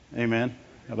 amen,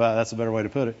 that's a better way to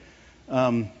put it,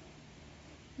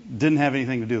 didn't have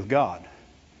anything to do with God.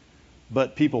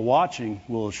 But people watching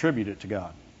will attribute it to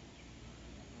God.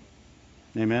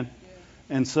 Amen?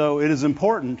 And so it is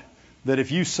important that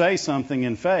if you say something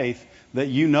in faith, that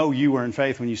you know you were in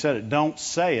faith when you said it. Don't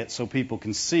say it so people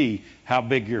can see how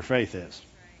big your faith is.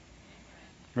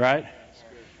 Right?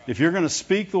 If you're going to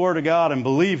speak the Word of God and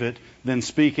believe it, then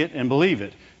speak it and believe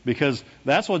it. Because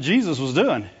that's what Jesus was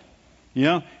doing. You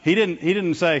know, He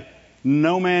didn't say,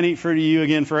 no man eat fruit of you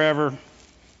again forever.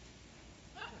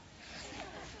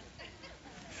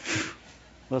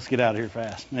 Let's get out of here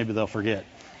fast. Maybe they'll forget.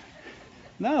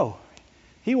 No.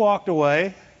 He walked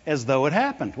away as though it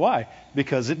happened. Why?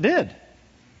 Because it did.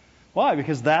 Why?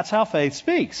 Because that's how faith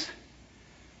speaks.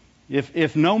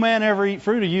 If no man ever eat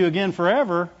fruit of you again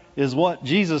forever is what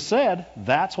Jesus said,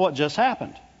 that's what just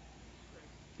happened.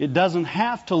 It doesn't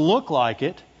have to look like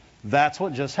it. That's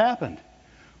what just happened.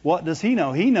 What does he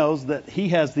know? He knows that he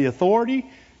has the authority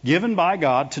given by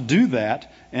God to do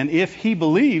that. And if he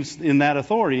believes in that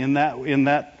authority, in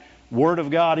that Word of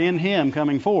God in him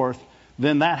coming forth,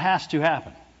 then that has to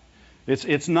happen.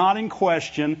 It's not in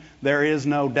question. There is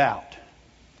no doubt.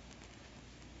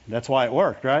 That's why it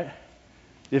worked, right?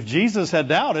 If Jesus had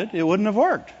doubted, it wouldn't have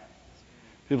worked.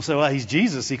 People say, well, He's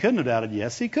Jesus. He couldn't have doubted.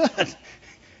 Yes, He could.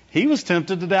 He was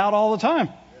tempted to doubt all the time.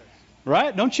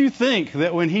 Right? Don't you think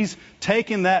that when He's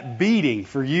taken that beating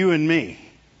for you and me,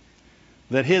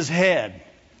 that His head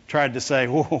tried to say,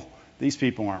 whoa, these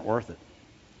people aren't worth it?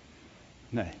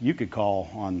 No, you could call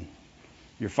on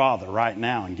your Father right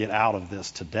now and get out of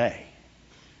this today.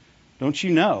 Don't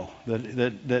you know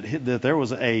that there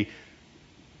was a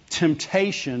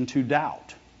temptation to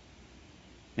doubt,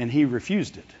 and He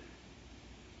refused it?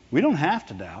 We don't have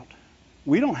to doubt.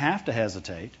 We don't have to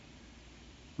hesitate.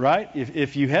 Right?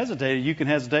 If you hesitated, you can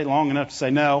hesitate long enough to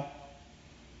say no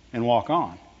and walk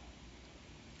on.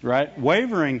 Right?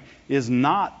 Wavering is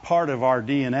not part of our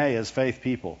DNA as faith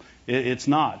people. It's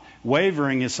not.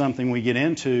 Wavering is something we get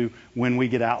into when we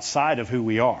get outside of who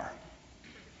we are.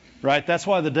 Right? That's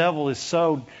why the devil is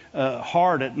so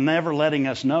hard at never letting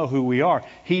us know who we are.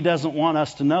 He doesn't want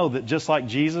us to know that just like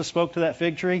Jesus spoke to that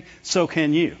fig tree, so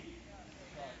can you.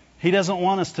 He doesn't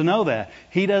want us to know that.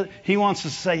 He wants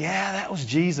us to say, yeah, that was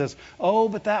Jesus. Oh,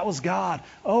 but that was God.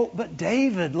 Oh, but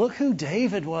David, look who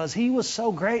David was. He was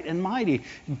so great and mighty.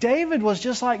 David was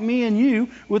just like me and you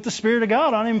with the Spirit of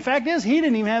God on him. In fact, he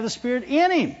didn't even have the Spirit in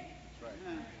him.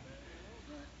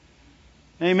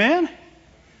 Amen?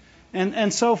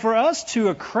 And so for us to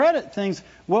accredit things,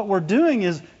 what we're doing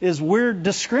is we're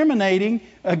discriminating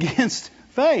against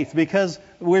faith because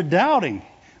we're doubting.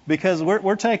 Because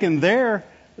we're taking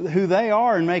who they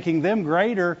are and making them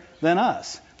greater than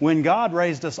us. When God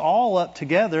raised us all up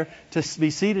together to be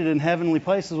seated in heavenly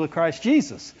places with Christ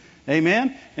Jesus.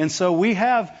 Amen? And so we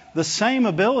have the same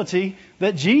ability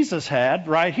that Jesus had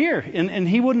right here. And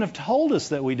He wouldn't have told us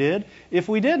that we did if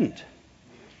we didn't.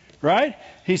 Right?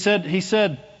 It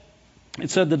said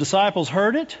the disciples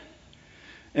heard it,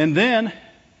 and then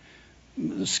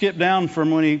skip down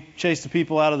from when He chased the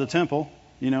people out of the temple,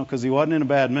 because He wasn't in a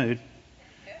bad mood.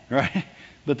 Right?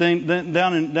 But then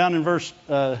down in verse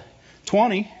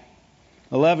 11:20,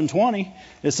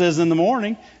 it says, in the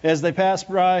morning, as they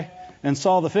passed by and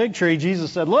saw the fig tree,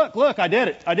 Jesus said, look, I did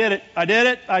it.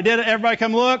 Everybody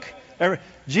come look.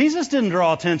 Jesus didn't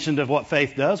draw attention to what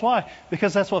faith does. Why?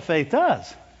 Because that's what faith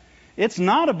does. It's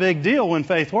not a big deal when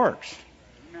faith works.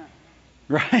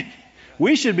 Right?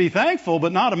 We should be thankful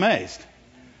but not amazed.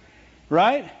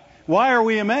 Right? Why are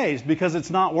we amazed? Because it's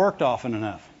not worked often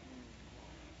enough.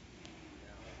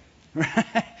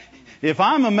 If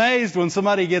I'm amazed when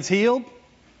somebody gets healed,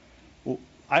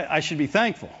 I should be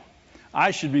thankful.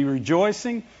 I should be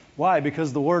rejoicing. Why?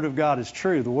 Because the Word of God is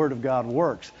true. The Word of God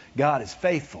works. God is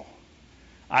faithful.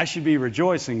 I should be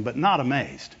rejoicing but not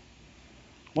amazed.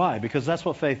 Why? Because that's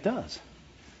what faith does.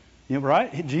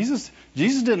 Right? Jesus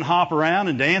didn't hop around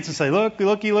and dance and say,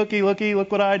 looky,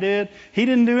 look what I did. He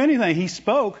didn't do anything. He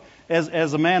spoke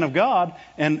as a man of God,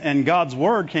 and God's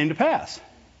Word came to pass.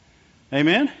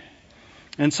 Amen?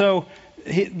 And so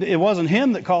it wasn't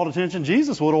Him that called attention.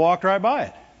 Jesus would have walked right by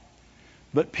it.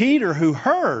 But Peter, who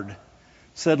heard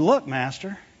said, "Look,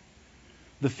 Master,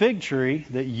 the fig tree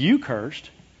that you cursed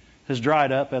has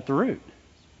dried up at the root."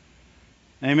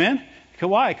 Amen?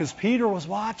 Why? Because Peter was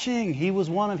watching. He was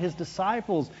one of his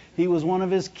disciples. He was one of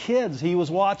his kids. He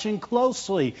was watching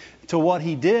closely to what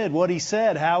he did, what he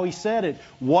said, how he said it,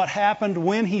 what happened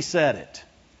when he said it.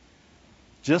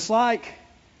 Just like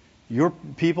your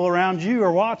people around you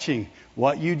are watching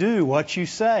what you do, what you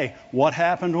say, what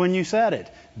happened when you said it.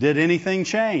 Did anything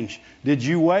change? Did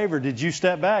you waver? Did you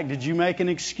step back? Did you make an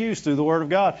excuse through the Word of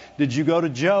God? Did you go to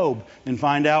Job and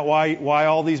find out why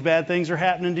all these bad things are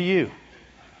happening to you?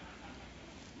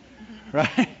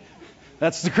 Right?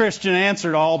 That's the Christian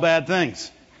answer to all bad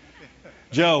things.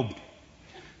 Job.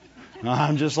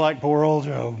 I'm just like poor old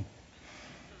Job.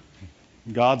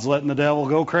 God's letting the devil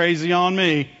go crazy on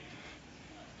me.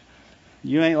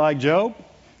 You ain't like Job,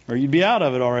 or you'd be out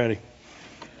of it already.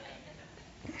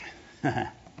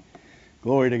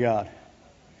 Glory to God.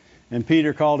 And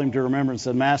Peter called him to remembrance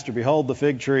and said, "Master, behold the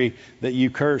fig tree that you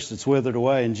cursed, it's withered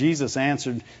away." And Jesus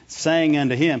answered, saying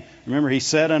unto him, remember, he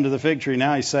said unto the fig tree,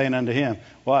 now he's saying unto him.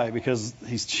 Why? Because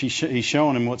he's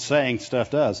showing him what saying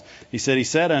stuff does. He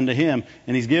said unto him,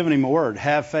 and he's given him a word,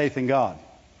 have faith in God.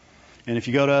 And if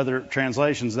you go to other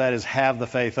translations, that is have the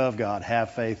faith of God,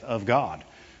 have faith of God.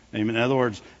 In other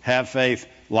words, have faith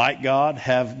like God,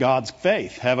 have God's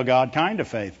faith, have a God kind of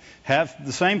faith. Have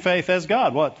the same faith as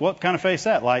God. What kind of faith is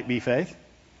that? Light be faith.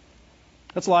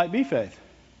 That's light be faith.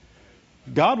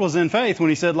 God was in faith when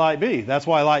he said light be. That's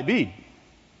why light be.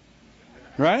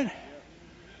 Right?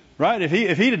 Right? If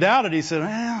he'd have doubted, he said,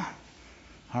 well,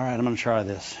 all right, I'm going to try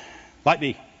this. Light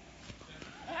be.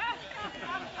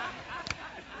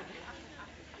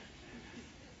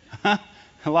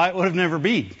 Light would have never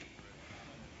be.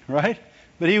 Right?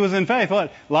 But he was in faith.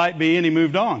 What? Light be, and he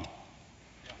moved on.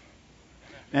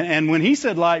 And when he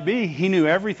said light be, he knew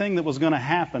everything that was going to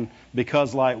happen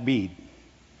because light be.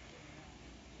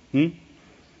 He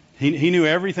knew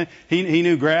everything. He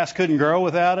knew grass couldn't grow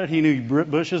without it. He knew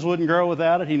bushes wouldn't grow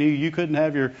without it. He knew you couldn't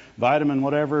have your vitamin,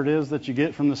 whatever it is that you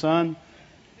get from the sun.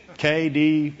 K,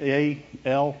 D, A,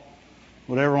 L,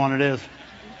 whatever one it is.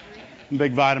 I'm a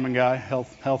big vitamin guy,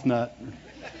 health nut.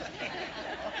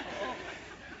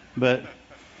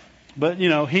 But you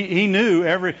know, he knew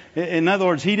in other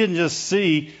words, he didn't just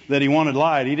see that he wanted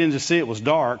light. He didn't just see it was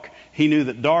dark. He knew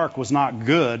that dark was not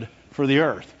good for the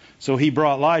earth. So he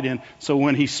brought light in. So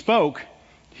when he spoke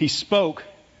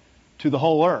to the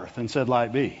whole earth and said,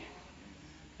 light be.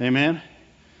 Amen?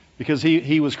 Because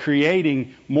he was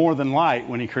creating more than light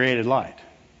when he created light.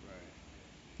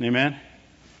 Amen?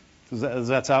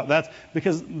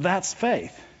 Because that's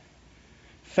faith.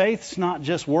 Faith's not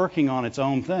just working on its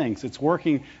own things. It's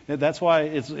working. That's why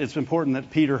it's important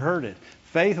that Peter heard it.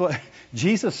 Faith.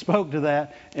 Jesus spoke to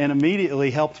that and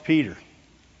immediately helped Peter.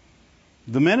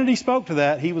 The minute he spoke to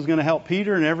that, he was going to help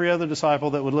Peter and every other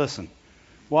disciple that would listen.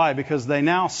 Why? Because they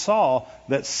now saw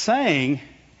that saying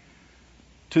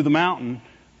to the mountain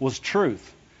was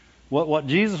truth. What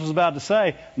Jesus was about to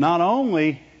say, not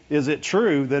only is it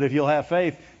true that if you'll have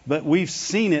faith, but we've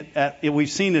seen it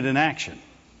in action.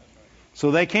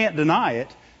 So they can't deny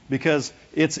it because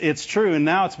it's true, and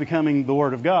now it's becoming the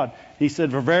Word of God. He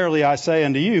said, "For verily I say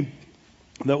unto you,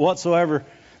 that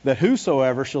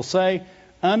whosoever shall say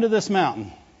unto this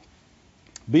mountain,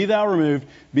 be thou removed,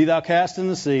 be thou cast in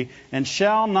the sea, and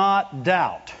shall not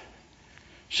doubt."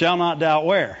 Shall not doubt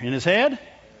where? In his head?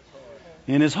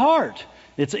 In his heart.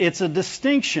 It's a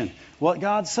distinction. What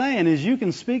God's saying is you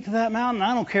can speak to that mountain.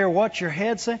 I don't care what your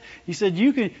head's saying. He said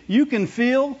you can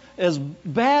feel as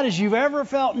bad as you've ever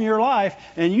felt in your life,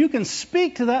 and you can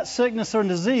speak to that sickness or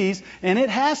disease, and it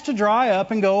has to dry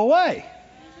up and go away.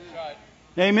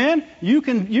 Amen? You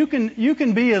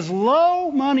can be as low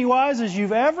money-wise as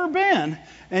you've ever been,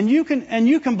 and you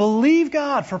can believe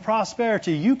God for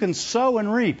prosperity. You can sow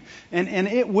and reap, and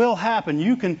it will happen.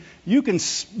 You can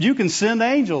send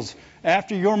angels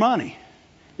after your money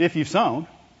if you've sown.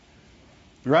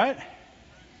 Right?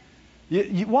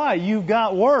 Why? You've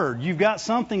got word. You've got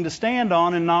something to stand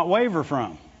on and not waver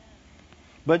from.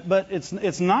 But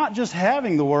it's not just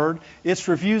having the word, it's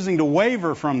refusing to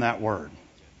waver from that word.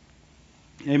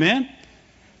 Amen?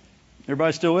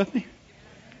 Everybody still with me?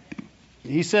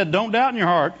 He said, don't doubt in your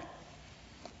heart,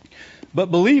 but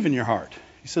believe in your heart.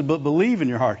 He said, but believe in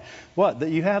your heart. What?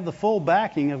 That you have the full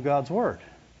backing of God's word.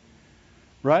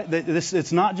 Right?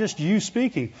 It's not just you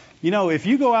speaking. You know, if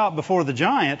you go out before the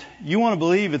giant, you want to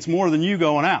believe it's more than you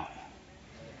going out.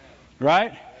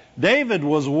 Right? David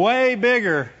was way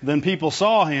bigger than people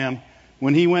saw him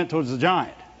when he went towards the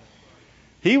giant.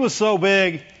 He was so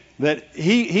big that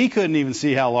he couldn't even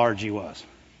see how large he was.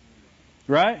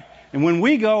 Right? And when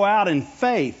we go out in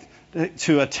faith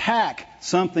to attack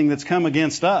something that's come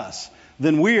against us,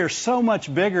 then we are so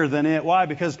much bigger than it. Why?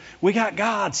 Because we got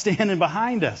God standing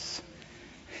behind us.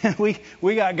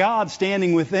 We got God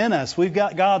standing within us. We've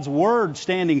got God's Word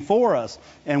standing for us,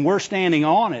 and we're standing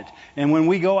on it. And when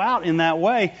we go out in that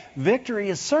way, victory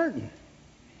is certain.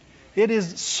 It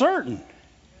is certain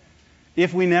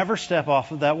if we never step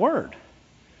off of that Word.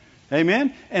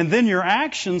 Amen? And then your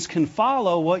actions can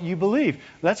follow what you believe.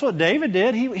 That's what David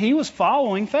did. He was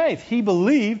following faith. He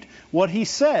believed what he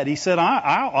said. He said,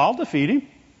 I'll defeat him.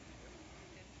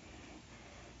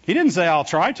 He didn't say, I'll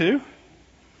try to.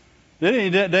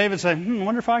 Did David say, I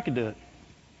wonder if I could do it?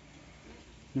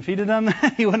 If he'd have done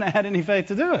that, he wouldn't have had any faith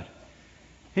to do it.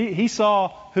 He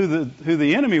saw who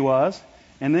the enemy was,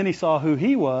 and then he saw who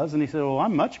he was, and he said, well,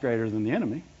 I'm much greater than the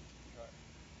enemy.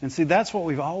 And see, that's what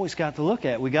we've always got to look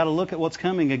at. We've got to look at what's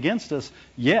coming against us.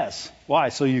 Yes. Why?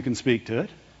 So you can speak to it.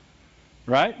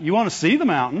 Right? You want to see the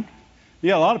mountain.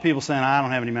 Yeah, a lot of people saying, I don't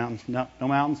have any mountains. No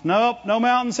mountains. Nope, no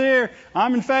mountains here.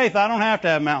 I'm in faith. I don't have to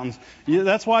have mountains.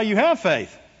 That's why you have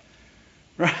faith.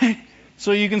 Right?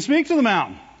 So you can speak to the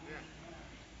mountain.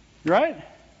 Right?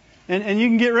 And you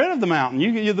can get rid of the mountain.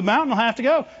 The mountain will have to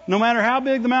go. No matter how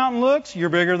big the mountain looks, you're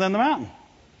bigger than the mountain.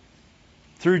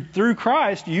 Through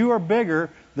Christ, you are bigger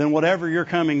than whatever you're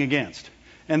coming against.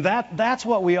 And that's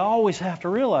what we always have to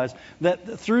realize,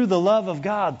 that through the love of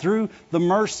God, through the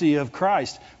mercy of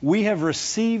Christ, we have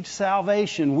received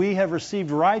salvation. We have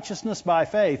received righteousness by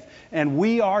faith. And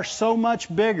we are so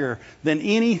much bigger than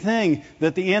anything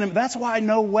that the enemy... That's why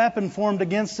no weapon formed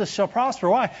against us shall prosper.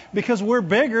 Why? Because we're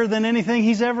bigger than anything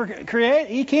he's ever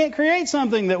created. He can't create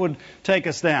something that would take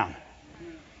us down.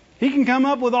 He can come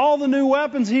up with all the new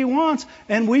weapons he wants,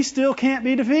 and we still can't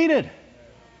be defeated.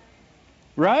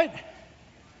 Right?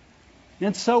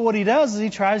 And so what he does is he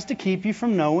tries to keep you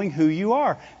from knowing who you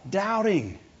are.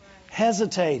 Doubting.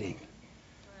 Hesitating.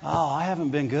 Oh, I haven't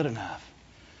been good enough.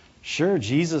 Sure,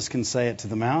 Jesus can say it to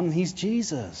the mountain. He's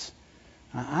Jesus.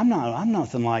 I'm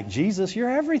nothing like Jesus.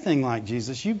 You're everything like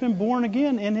Jesus. You've been born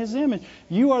again in His image.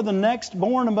 You are the next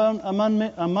born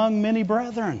among many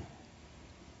brethren.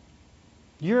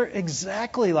 You're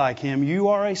exactly like Him. You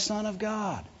are a son of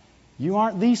God. You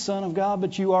aren't the son of God,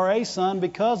 but you are a son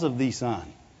because of the Son.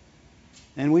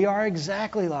 And we are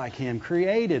exactly like Him,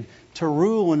 created to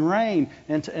rule and reign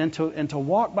and to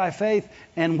walk by faith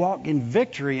and walk in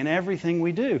victory in everything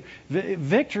we do.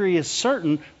 Victory is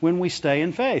certain when we stay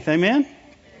in faith. Amen?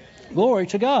 Glory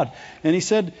to God. And He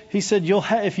said,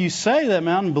 if you say that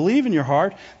mountain, believe in your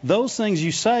heart, those things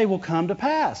you say will come to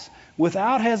pass.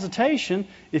 Without hesitation,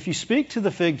 if you speak to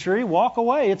the fig tree, walk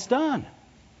away, it's done.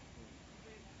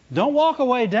 Don't walk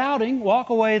away doubting, walk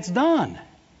away, it's done.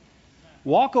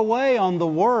 Walk away on the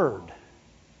Word.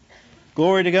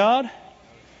 Glory to God.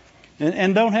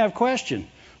 And don't have question.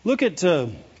 Look at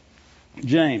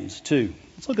James 2.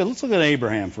 Let's look at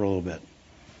Abraham for a little bit.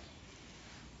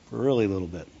 For a really little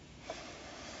bit.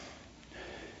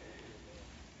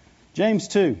 James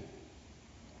 2,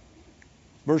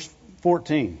 verse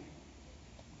 14.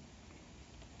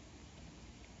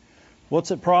 What's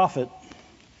it profit,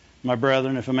 my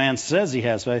brethren, if a man says he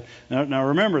has faith? Now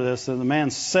remember this, that the man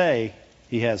say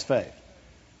he has faith.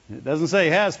 It doesn't say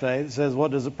he has faith. It says,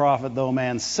 what does it profit though a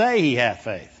man say he hath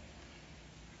faith?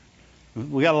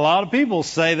 We got a lot of people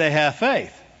say they have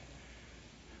faith.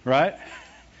 Right?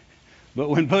 But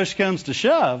when push comes to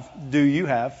shove, do you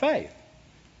have faith?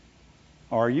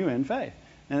 Are you in faith?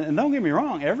 And don't get me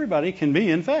wrong, everybody can be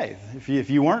in faith. If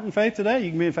you weren't in faith today, you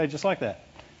can be in faith just like that.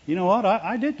 You know what?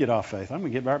 I did get off faith. I'm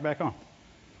going to get right back on.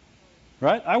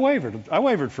 Right? I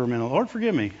wavered for a minute. Lord,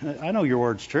 forgive me. I know your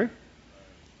word's true.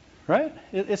 Right?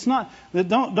 It's not.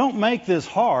 Don't make this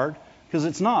hard, because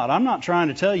it's not. I'm not trying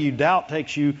to tell you doubt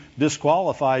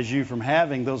disqualifies you from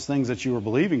having those things that you were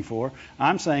believing for.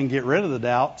 I'm saying get rid of the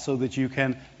doubt so that you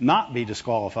can not be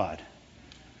disqualified.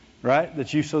 Right?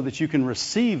 So that you can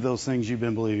receive those things you've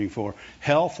been believing for.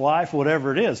 Health, life,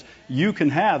 whatever it is. You can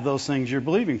have those things you're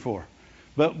believing for.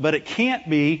 But it can't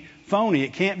be phony.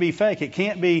 It can't be fake. It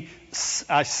can't be,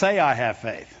 I say I have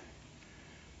faith.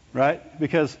 Right?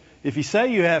 Because if you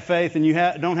say you have faith and you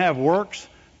don't have works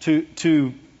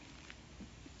to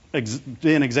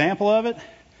be an example of it,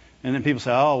 and then people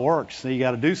say, oh, works, so you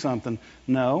got to do something.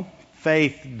 No,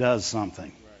 faith does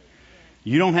something.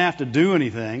 You don't have to do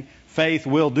anything. Faith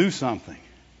will do something.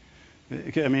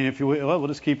 I mean, we'll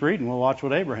just keep reading. We'll watch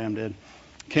what Abraham did.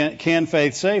 Can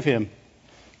faith save him?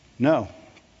 No.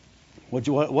 What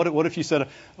if you said,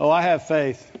 oh, I have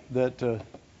faith that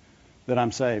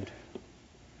I'm saved?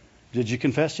 Did you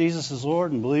confess Jesus as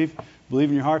Lord and believe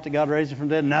in your heart that God raised him from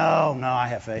the dead? No, I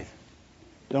have faith.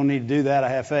 Don't need to do that. I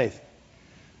have faith.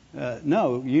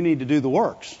 No, you need to do the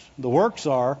works. The works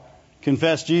are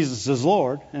confess Jesus as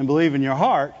Lord and believe in your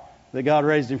heart that God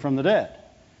raised him from the dead.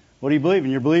 What do you believe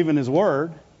in? You're believing his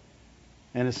word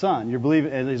and his son. You're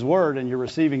believing in his word and you're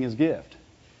receiving his gift.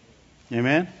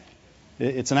 Amen?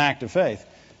 It's an act of faith.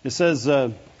 It says,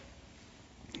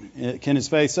 can his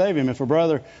faith save him? If a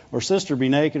brother or sister be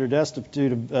naked or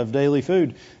destitute of daily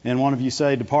food, and one of you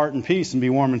say, depart in peace and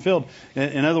be warm and filled.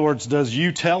 In other words, does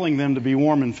you telling them to be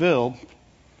warm and filled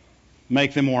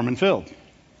make them warm and filled?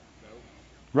 No.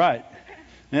 Right.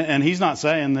 And he's not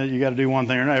saying that you got to do one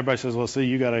thing or another. Everybody says, well, see,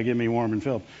 you got to get me warm and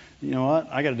filled. You know what?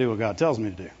 I got to do what God tells me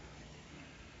to do.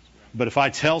 But if I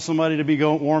tell somebody to be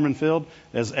warm and filled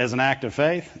as an act of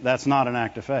faith, that's not an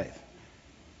act of faith.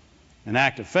 An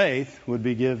act of faith would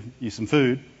be give you some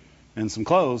food and some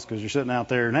clothes because you're sitting out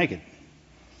there naked.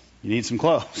 You need some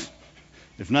clothes.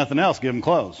 If nothing else, give them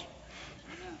clothes.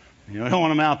 You don't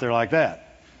want them out there like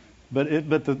that.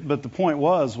 But the point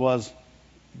was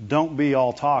don't be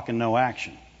all talk and no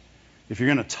action. If you're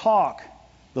going to talk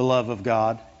the love of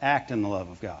God, act in the love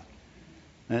of God.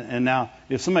 And now,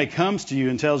 if somebody comes to you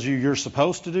and tells you you're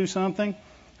supposed to do something,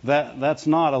 that's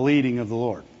not a leading of the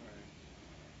Lord.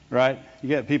 Right? You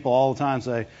get people all the time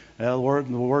say, well,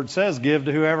 the word says, give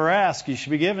to whoever asks. You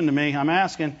should be giving to me. I'm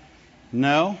asking.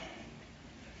 No.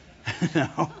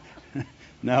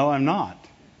 No, I'm not.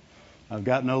 I've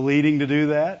got no leading to do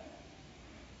that.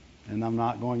 And I'm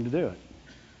not going to do it.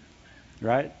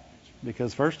 Right?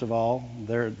 Because first of all,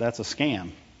 that's a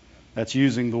scam. That's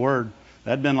using the word.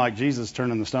 That'd been like Jesus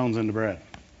turning the stones into bread.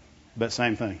 But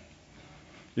same thing.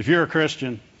 If you're a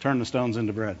Christian, turn the stones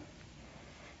into bread.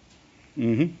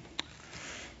 And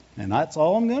that's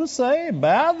all I'm going to say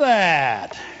about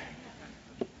that.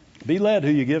 Be led who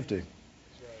you give to.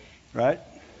 Right?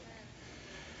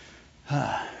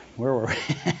 Where were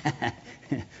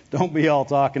we? Don't be all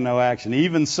talk and no action.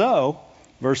 Even so,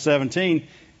 verse 17,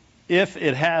 if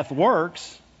it hath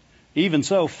works, even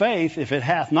so faith, if it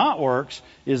hath not works,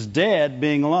 is dead,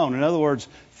 being alone. In other words,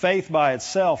 faith by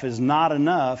itself is not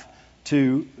enough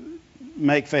to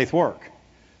make faith work.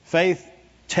 Faith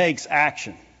takes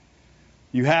action.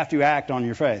 You have to act on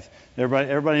your faith.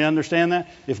 Everybody understand that?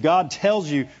 If God tells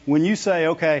you, when you say,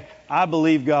 okay, I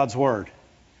believe God's word.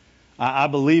 I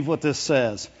believe what this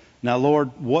says. Now,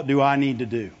 Lord, what do I need to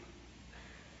do?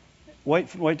 Wait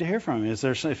to hear from him.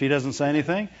 If he doesn't say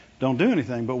anything, don't do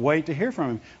anything, but wait to hear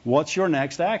from him. What's your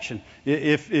next action?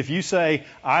 If you say,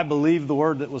 I believe the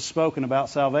word that was spoken about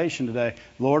salvation today,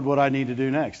 Lord, what I need to do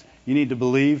next? You need to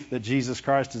believe that Jesus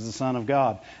Christ is the Son of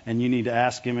God, and you need to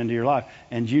ask him into your life,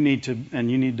 and you need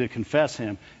to confess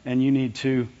him, and you need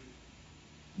to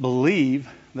believe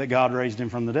that God raised him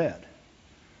from the dead.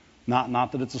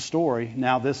 Not that it's a story.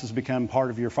 Now this has become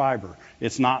part of your fiber.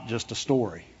 It's not just a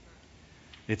story.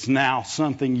 It's now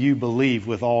something you believe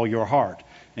with all your heart.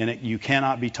 And you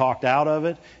cannot be talked out of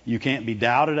it. You can't be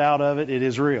doubted out of it. It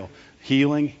is real.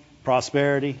 Healing,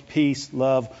 prosperity, peace,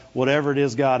 love, whatever it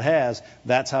is God has,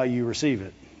 that's how you receive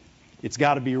it. It's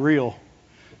got to be real.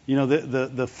 You know,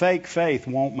 the fake faith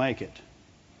won't make it.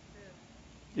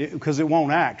 Because it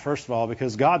won't act, first of all,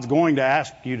 because God's going to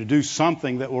ask you to do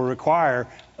something that will require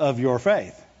of your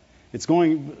faith.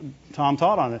 Tom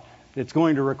taught on it, it's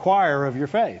going to require of your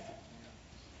faith.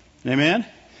 Amen?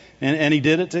 And he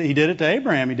did it to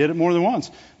Abraham. He did it more than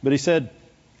once. But he said,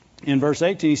 in verse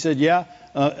 18, he said, yeah,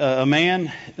 a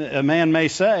man may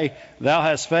say, thou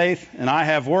hast faith and I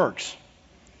have works.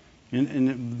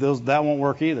 And that won't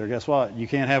work either. Guess what? You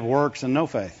can't have works and no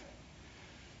faith.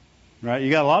 Right?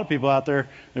 You got a lot of people out there,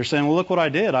 they're saying, well, look what I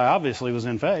did. I obviously was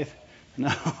in faith.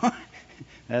 No.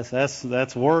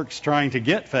 That's works trying to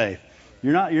get faith.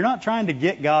 You're not trying to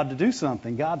get God to do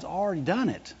something. God's already done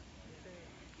it.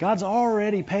 God's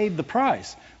already paid the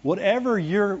price.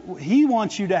 He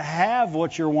wants you to have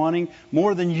what you're wanting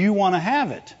more than you want to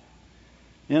have it.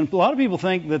 And a lot of people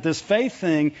think that this faith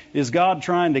thing is God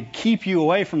trying to keep you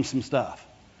away from some stuff.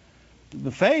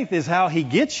 The faith is how he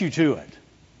gets you to it.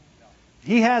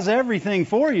 He has everything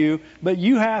for you, but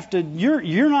you have to,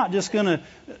 you're not just going to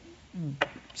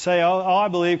say, oh, I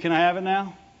believe, can I have it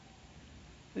now?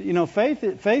 You know,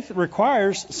 faith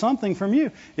requires something from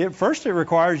you. First, it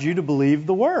requires you to believe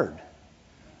the Word.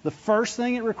 The first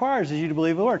thing it requires is you to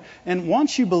believe the Word. And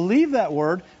once you believe that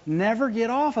Word, never get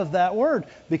off of that Word.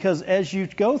 Because as you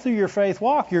go through your faith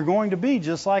walk, you're going to be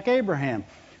just like Abraham.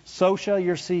 So shall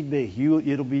your seed be.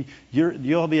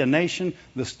 You'll be a nation.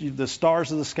 The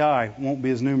stars of the sky won't be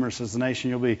as numerous as the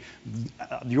nation you'll be.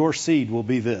 Your seed will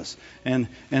be this.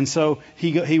 And so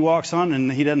he walks on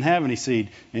and he doesn't have any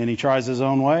seed. And he tries his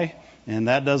own way. And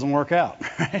that doesn't work out.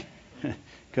 Right?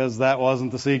 because that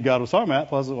wasn't the seed God was talking about.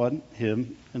 Plus, it wasn't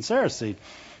him and Sarah's seed.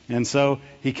 And so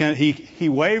he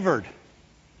wavered.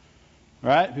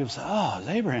 Right? People say, oh, it's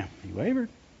Abraham. He wavered.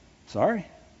 Sorry.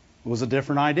 It was a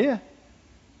different idea.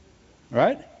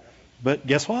 Right? But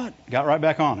guess what? Got right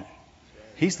back on it.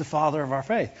 He's the father of our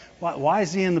faith. Why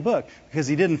is he in the book? Because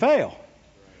he didn't fail.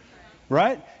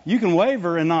 Right? You can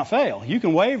waver and not fail. You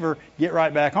can waver, get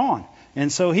right back on. And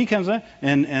so he comes in,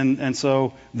 and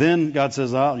so then God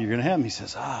says, oh, you're going to have him. He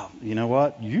says, oh, you know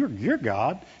what? You're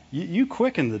God. You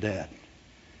quicken the dead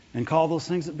and call those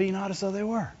things that be not as though they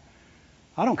were.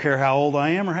 I don't care how old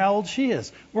I am or how old she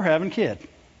is. We're having a kid.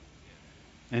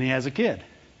 And he has a kid.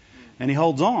 And he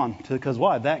holds on to, because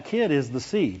why? That kid is the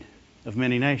seed of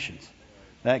many nations.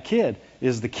 That kid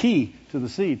is the key to the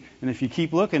seed. And if you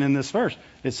keep looking in this verse,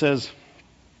 it says,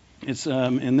 it's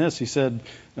in this, he said,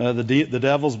 the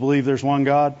devils believe there's one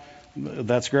God.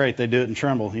 That's great. They do it and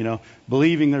tremble. You know,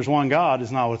 believing there's one God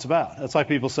is not what it's about. That's like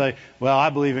people say, well, I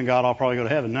believe in God, I'll probably go to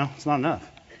heaven. No, it's not enough.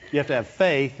 You have to have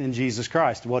faith in Jesus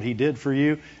Christ, what he did for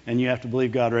you, and you have to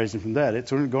believe God raised him from the dead.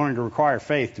 It's going to require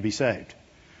faith to be saved.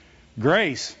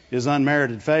 Grace is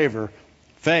unmerited favor.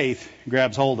 Faith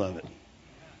grabs hold of it.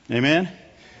 Amen?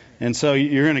 And so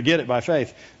you're going to get it by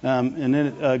faith. And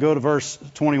then go to verse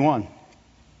 21.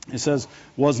 It says,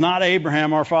 was not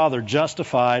Abraham our father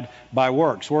justified by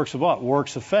works? Works of what?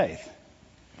 Works of faith.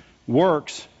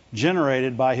 Works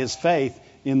generated by his faith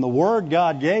in the word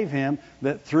God gave him,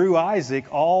 that through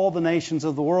Isaac all the nations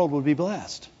of the world would be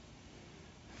blessed.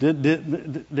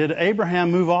 Did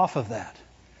Abraham move off of that?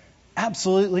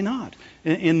 Absolutely not.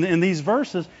 In these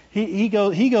verses, he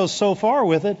goes so far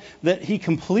with it that he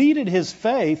completed his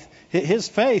faith. His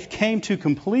faith came to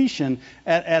completion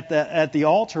at the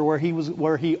altar where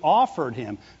he offered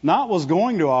him. Not was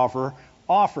going to offer,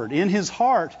 offered. In his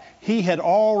heart, he had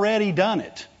already done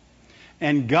it.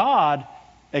 And God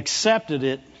accepted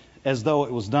it as though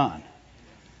it was done.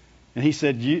 And he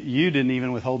said, you didn't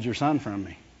even withhold your son from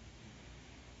me.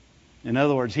 In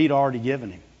other words, he'd already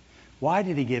given him. Why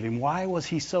did he give him? Why was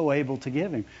he so able to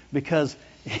give him? Because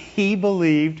he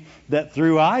believed that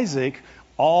through Isaac,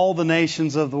 all the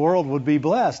nations of the world would be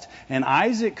blessed. And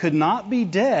Isaac could not be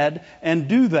dead and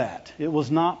do that. It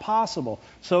was not possible.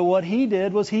 So what he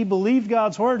did was he believed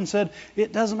God's word and said,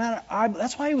 it doesn't matter.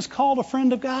 That's why he was called a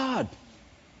friend of God.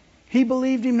 He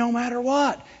believed him no matter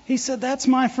what. He said, that's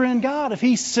my friend God. If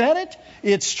he said it,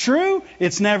 it's true.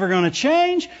 It's never going to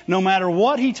change. No matter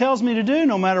what he tells me to do,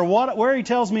 no matter where he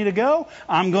tells me to go,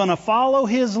 I'm going to follow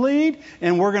his lead,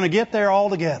 and we're going to get there all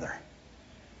together.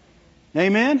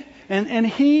 Amen? And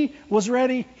he was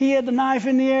ready. He had the knife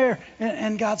in the air.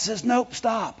 And God says, nope,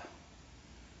 stop.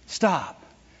 Stop.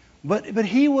 But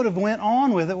he would have went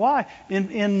on with it. Why?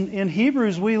 In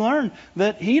Hebrews we learn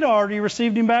that he'd already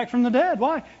received him back from the dead.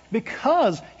 Why?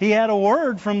 Because he had a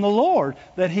word from the Lord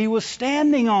that he was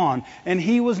standing on. And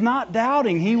he was not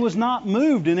doubting. He was not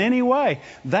moved in any way.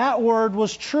 That word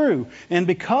was true. And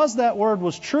because that word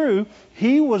was true,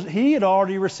 he had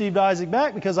already received Isaac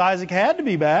back, because Isaac had to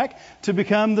be back to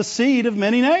become the seed of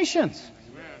many nations.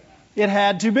 It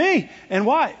had to be. And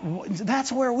why?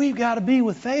 That's where we've got to be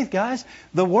with faith, guys.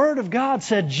 The Word of God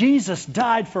said Jesus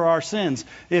died for our sins.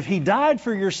 If He died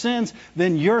for your sins,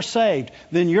 then you're saved.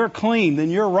 Then you're clean. Then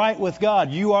you're right with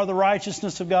God. You are the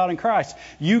righteousness of God in Christ.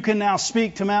 You can now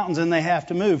speak to mountains and they have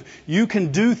to move. You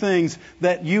can do things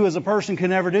that you as a person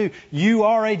can never do. You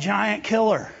are a giant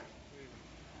killer.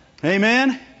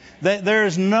 Amen? That there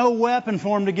is no weapon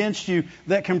formed against you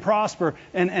that can prosper.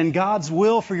 And God's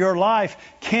will for your life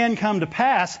can come to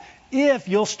pass if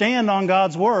you'll stand on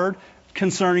God's Word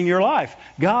concerning your life.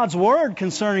 God's Word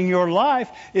concerning your life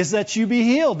is that you be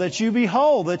healed, that you be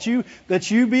whole, that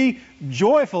you be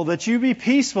joyful, that you be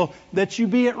peaceful, that you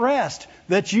be at rest,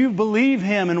 that you believe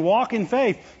Him and walk in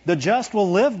faith. The just will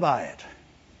live by it.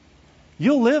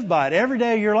 You'll live by it every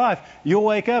day of your life. You'll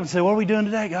wake up and say, what are we doing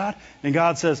today, God? And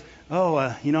God says, I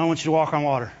want you to walk on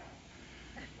water.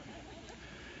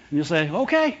 And you'll say,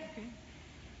 okay.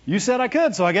 You said I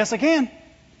could, so I guess I can.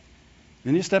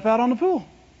 Then you step out on the pool.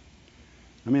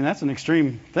 I mean, that's an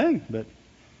extreme thing, but,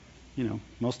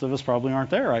 most of us probably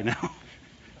aren't there right now.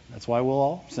 That's why we'll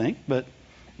all sink. But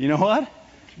you know what?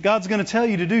 God's going to tell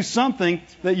you to do something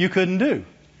that you couldn't do.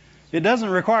 It doesn't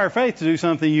require faith to do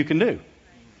something you can do.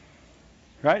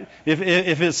 Right? If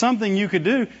it's something you could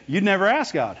do, you'd never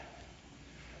ask God.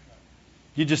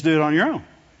 You just do it on your own.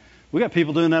 We got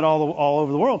people doing that all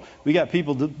over the world. We got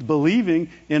people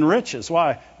believing in riches.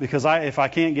 Why? Because if I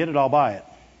can't get it, I'll buy it.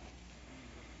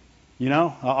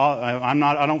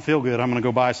 I don't feel good. I'm going to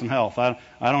go buy some health. I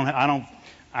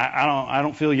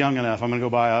don't feel young enough. I'm going to go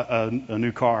buy a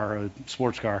new car, a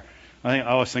sports car. I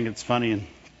always think it's funny in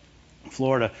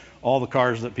Florida, all the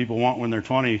cars that people want when they're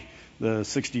 20, the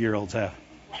 60-year-olds have.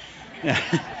 Yeah.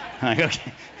 I'm like,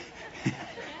 okay.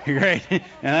 Great. And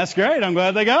that's great. I'm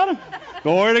glad they got them.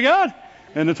 Glory to God.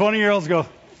 And the 20-year-olds go,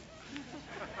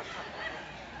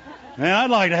 man, I'd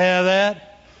like to have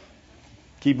that.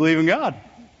 Keep believing God.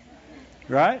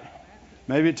 Right?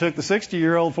 Maybe it took the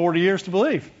 60-year-old 40 years to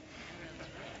believe.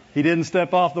 He didn't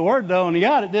step off the word, though, and he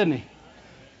got it, didn't he?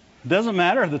 Doesn't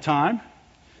matter the time.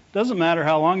 Doesn't matter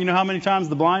how long. You know how many times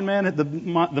the blind man,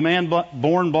 the man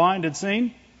born blind had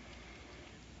seen?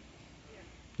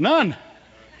 None.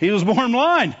 He was born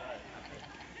blind.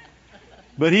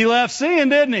 But he left seeing,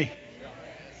 didn't he?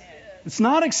 It's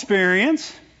not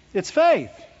experience. It's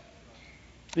faith.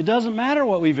 It doesn't matter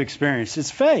what we've experienced.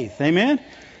 It's faith. Amen?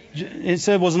 It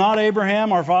said, was not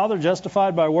Abraham, our father,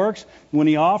 justified by works when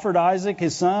he offered Isaac,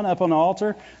 his son, up on the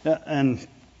altar? And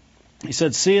he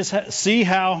said, see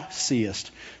how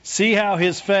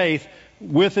his faith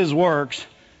with his works,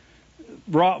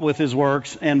 wrought with his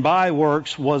works, and by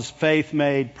works was faith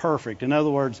made perfect. In other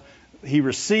words, he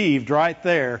received right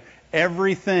there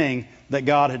everything that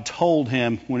God had told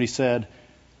him when he said,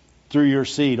 through your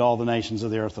seed, all the nations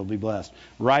of the earth will be blessed.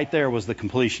 Right there was the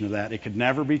completion of that. It could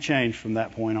never be changed from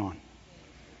that point on.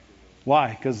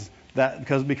 Why?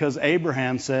 Because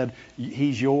Abraham said,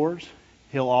 he's yours.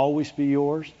 He'll always be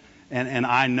yours. And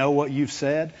I know what you've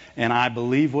said, and I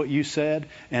believe what you said,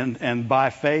 and by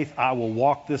faith I will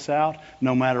walk this out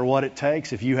no matter what it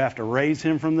takes. If you have to raise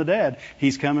him from the dead,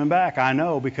 he's coming back. I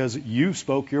know because you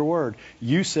spoke your word.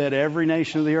 You said every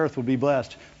nation of the earth would be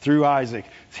blessed through Isaac.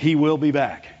 He will be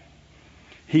back.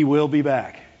 He will be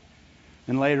back.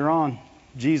 And later on,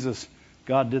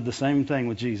 God did the same thing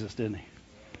with Jesus, didn't he?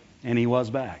 And he was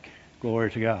back.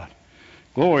 Glory to God.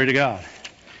 Glory to God.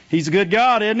 He's a good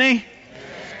God, isn't he?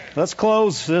 Let's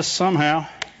close this somehow.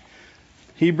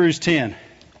 Hebrews 10.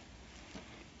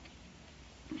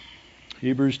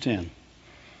 Hebrews 10.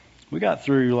 We got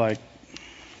through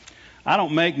I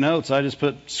don't make notes. I just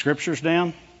put scriptures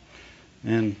down.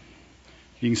 And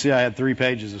you can see I had 3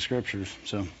 pages of scriptures.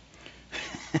 So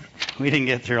we didn't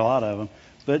get through a lot of them.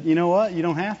 But you know what? You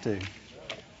don't have to.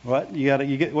 What?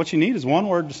 What you need is one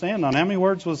word to stand on. How many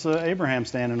words was Abraham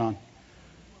standing on?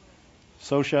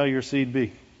 So shall your seed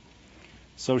be.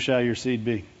 So shall your seed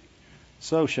be.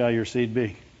 So shall your seed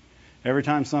be. Every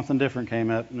time something different came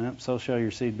up, so shall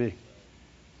your seed be.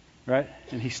 Right?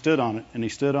 And he stood on it, and he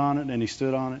stood on it, and he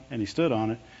stood on it, and he stood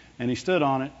on it, and he stood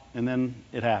on it, and then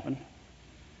it happened.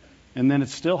 And then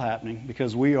it's still happening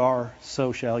because we are,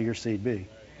 so shall your seed be.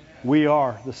 We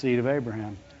are the seed of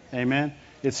Abraham. Amen?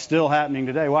 It's still happening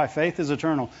today. Why? Faith is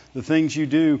eternal. The things you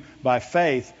do by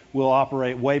faith will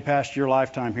operate way past your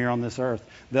lifetime here on this earth.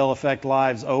 They'll affect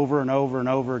lives over and over and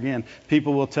over again.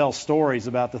 People will tell stories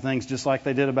about the things just like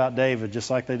they did about David, just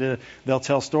like they did. They'll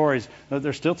tell stories.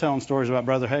 They're still telling stories about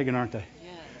Brother Hagin, aren't they?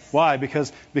 Yes. Why?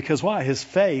 Because why? His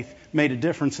faith made a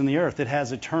difference in the earth. It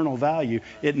has eternal value.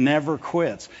 It never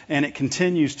quits. And it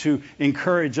continues to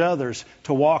encourage others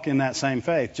to walk in that same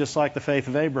faith, just like the faith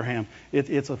of Abraham.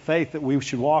 It's a faith that we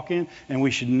should walk in and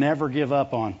we should never give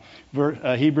up on.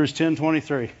 Hebrews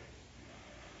 10:23.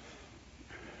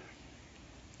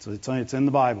 So it's in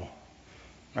the Bible.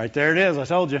 Right there it is. I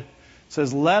told you. It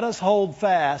says, let us hold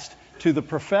fast to the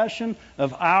profession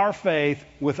of our faith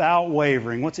without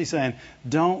wavering. What's he saying?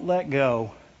 Don't let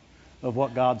go of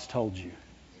what God's told you.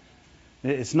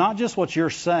 It's not just what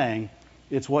you're saying.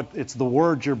 It's the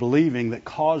words you're believing that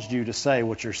caused you to say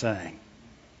what you're saying.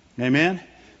 Amen?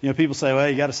 You know, people say, well,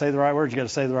 you got to say the right words. You got to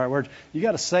say the right words. You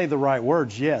got to say the right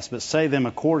words, yes, but say them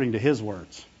according to His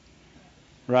words.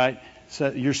 Right? So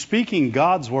you're speaking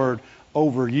God's word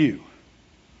over you.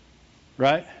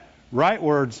 Right? Right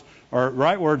words are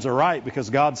right because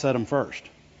God said them first.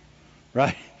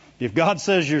 Right? If God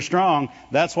says you're strong,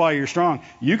 that's why you're strong.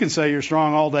 You can say you're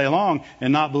strong all day long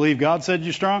and not believe God said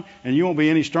you're strong, and you won't be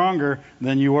any stronger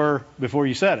than you were before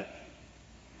you said it.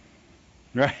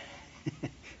 Right?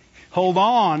 Hold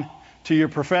on to your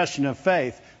profession of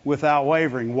faith without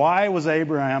wavering. Why was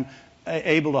Abraham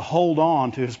able to hold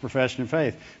on to his profession of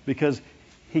faith? Because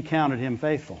he counted him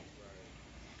faithful.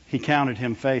 He counted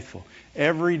him faithful.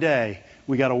 Every day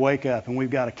we got to wake up and we've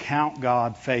got to count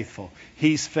God faithful.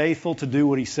 He's faithful to do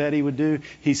what He said He would do.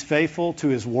 He's faithful to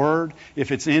His Word.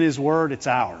 If it's in His Word, it's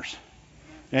ours.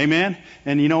 Amen?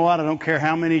 And you know what? I don't care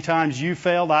how many times you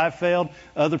failed, I've failed,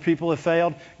 other people have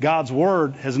failed. God's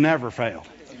Word has never failed.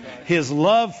 His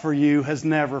love for you has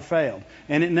never failed.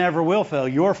 And it never will fail.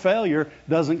 Your failure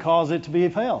doesn't cause it to be a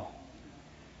fail.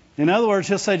 In other words,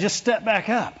 He'll say, just step back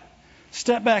up.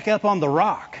 Step back up on the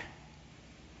rock.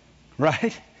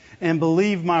 Right? and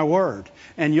believe my word.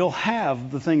 And you'll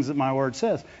have the things that my word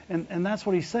says. And that's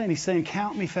what he's saying. He's saying,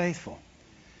 count me faithful.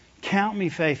 Count me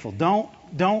faithful.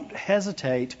 Don't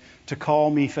hesitate to call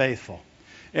me faithful.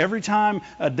 Every time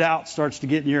a doubt starts to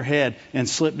get in your head and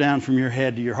slip down from your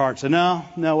head to your heart, say, no,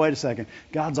 wait a second.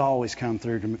 God's always come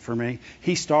through for me.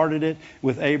 He started it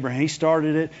with Abraham. He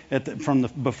started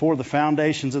it before the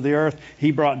foundations of the earth.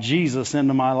 He brought Jesus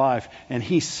into my life, and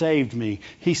He saved me.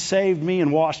 He saved me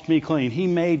and washed me clean. He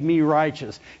made me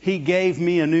righteous. He gave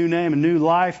me a new name, a new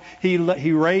life. He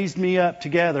raised me up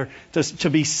together to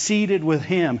be seated with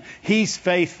Him. He's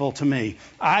faithful to me.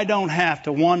 I don't have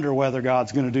to wonder whether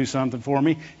God's going to do something for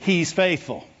me. He's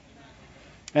faithful.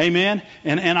 Amen?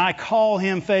 And I call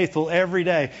Him faithful every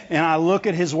day. And I look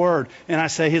at His Word and I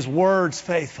say, His Word's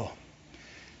faithful.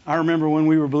 I remember when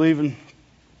we were believing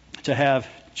to have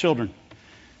children.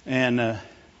 And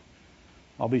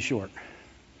I'll be short.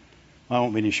 I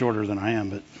won't be any shorter than I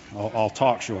am, but I'll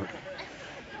talk short.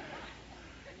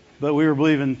 But we were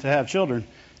believing to have children.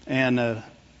 And,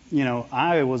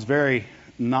 I was I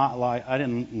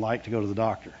didn't like to go to the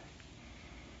doctor.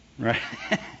 Right?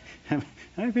 How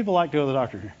many people like to go to the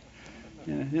doctor here?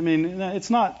 Yeah, I mean, it's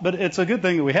not, but it's a good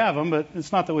thing that we have them, but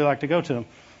it's not that we like to go to them.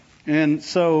 And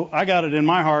so I got it in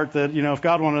my heart that, if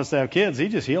God wanted us to have kids,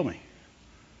 He'd just heal me.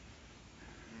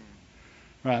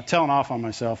 Right? Telling off on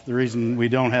myself. The reason we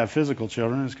don't have physical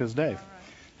children is because Dave.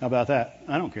 How about that?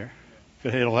 I don't care.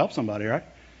 It'll help somebody, right?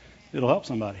 It'll help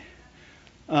somebody.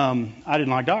 I didn't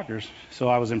like doctors, so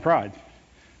I was in pride.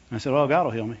 I said, well, God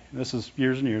will heal me. This is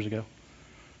years and years ago.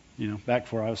 Back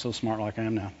before I was so smart like I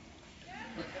am now.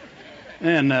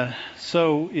 And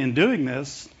so in doing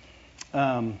this,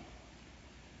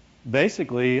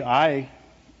 basically I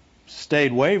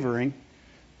stayed wavering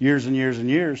years and years and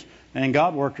years, and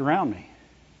God worked around me.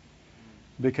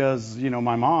 Because,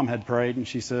 my mom had prayed, and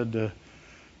she said,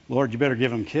 Lord, you better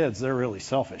give them kids. They're really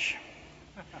selfish.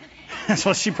 That's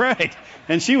what she prayed.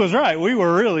 And she was right. We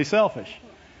were really selfish.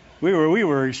 We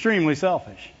were extremely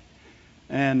selfish.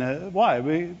 And why?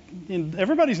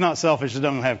 Everybody's not selfish that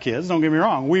don't have kids. Don't get me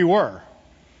wrong. We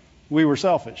were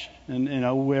selfish. And,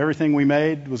 everything we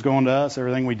made was going to us.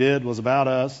 Everything we did was about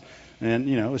us. And,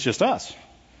 it's just us.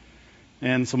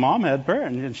 And so Mom had prayer.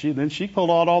 And she pulled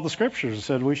out all the scriptures and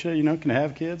said, we should, can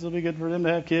have kids. It'll be good for them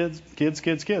to have kids.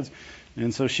 Kids.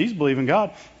 And so she's believing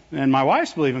God. And my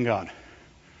wife's believing God.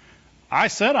 I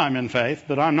said I'm in faith,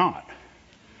 but I'm not.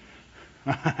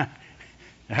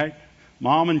 Right?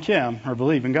 Mom and Kim are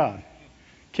believing God.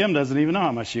 Kim doesn't even know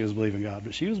how much she was believing God,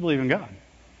 but she was believing God.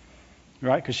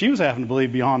 Right? Because she was having to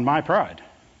believe beyond my pride.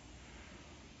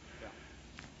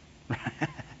 Yeah.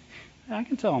 I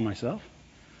can tell on myself.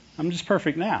 I'm just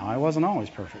perfect now. I wasn't always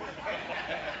perfect.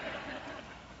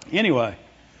 Anyway,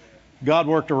 God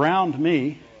worked around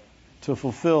me to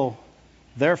fulfill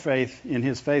their faith in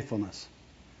His faithfulness.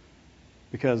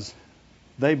 Because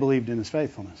they believed in His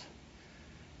faithfulness.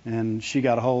 And she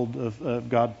got a hold of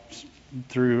God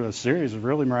through a series of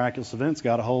really miraculous events,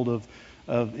 got a hold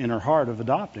of in her heart of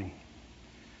adopting.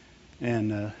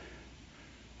 And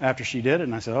after she did it,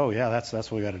 and I said, oh, yeah, that's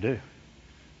what we got to do.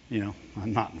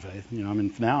 I'm not in faith.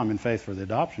 I'm in faith for the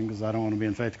adoption because I don't want to be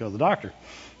in faith to go to the doctor.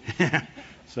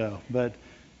 But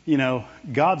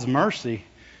God's mercy,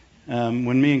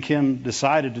 when me and Kim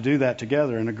decided to do that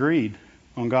together and agreed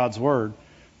on God's word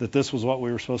that this was what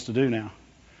we were supposed to do now.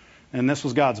 And this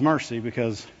was God's mercy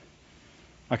because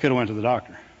I could have went to the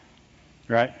doctor,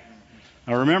 right?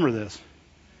 Now remember this.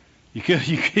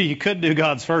 You could do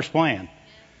God's first plan,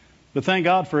 but thank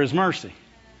God for His mercy.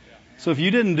 So if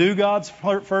you didn't do God's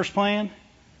first plan,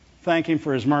 thank Him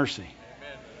for His mercy,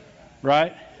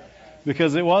 right?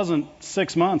 Because it wasn't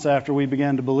 6 months after we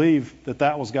began to believe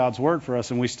that was God's word for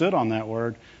us, and we stood on that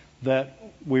word, that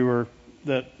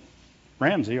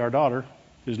Ramsey, our daughter,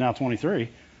 who's now 23,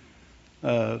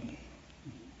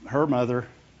 her mother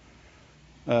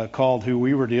called who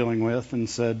we were dealing with and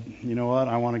said, you know what,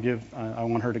 I want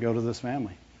her to go to this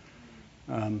family.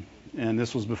 And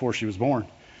this was before she was born.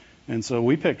 And so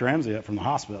we picked Ramsey up from the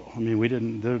hospital. I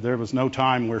mean, there was no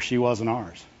time where she wasn't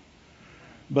ours.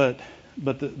 But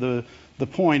the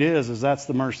point is that's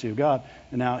the mercy of God.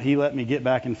 And now He let me get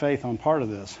back in faith on part of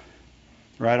this,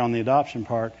 right, on the adoption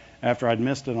part, after I'd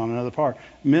missed it on another part.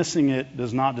 Missing it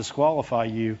does not disqualify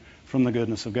you from the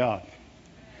goodness of God.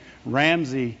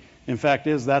 Ramsey, in fact,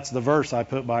 that's the verse I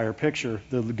put by her picture,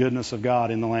 the goodness of God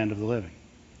in the land of the living.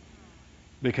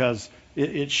 Because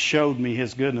it showed me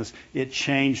His goodness. It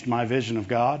changed my vision of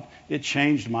God. It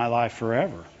changed my life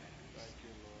forever.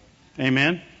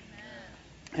 Amen?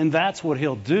 And that's what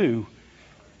He'll do.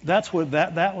 That's what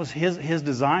that was His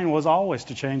design was always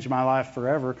to change my life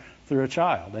forever through a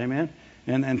child. Amen?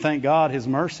 And thank God His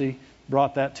mercy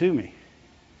brought that to me.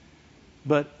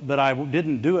 But I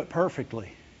didn't do it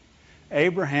perfectly.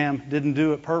 Abraham didn't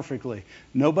do it perfectly.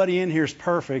 Nobody in here is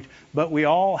perfect, but we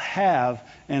all have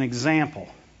an example.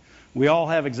 We all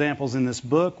have examples in this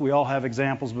book. We all have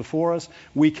examples before us.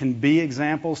 We can be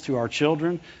examples to our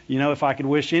children. You know, if I could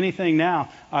wish anything now,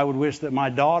 I would wish that my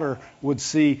daughter would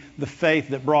see the faith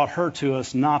that brought her to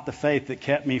us, not the faith that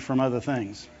kept me from other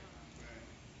things.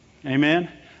 Amen?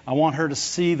 I want her to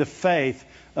see the faith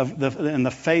and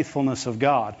the faithfulness of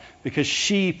God, because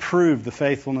she proved the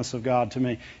faithfulness of God to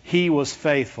me. He was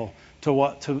faithful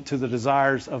to the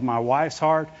desires of my wife's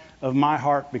heart, of my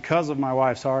heart because of my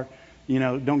wife's heart. You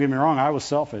know, don't get me wrong, I was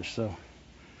selfish, so,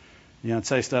 you know, I'd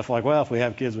say stuff like, well, if we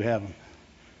have kids, we have them.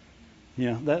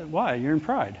 You know, why? You're in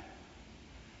pride.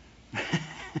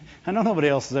 I know nobody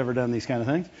else has ever done these kind of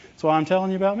things. That's why I'm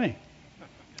telling you about me.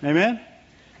 Amen?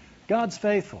 God's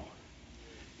faithful.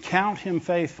 Count Him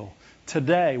faithful.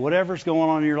 Today, whatever's going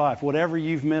on in your life, whatever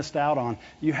you've missed out on,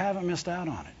 you haven't missed out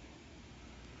on it.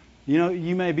 You know,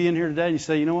 you may be in here today and you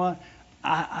say, you know what?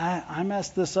 I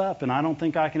messed this up and I don't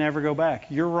think I can ever go back.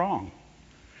 You're wrong.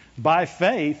 By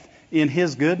faith in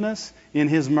His goodness, in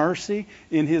His mercy,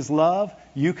 in His love,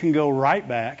 you can go right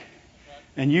back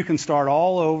and you can start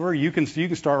all over. You can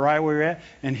start right where you're at,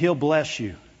 and He'll bless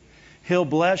you. He'll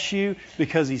bless you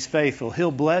because He's faithful.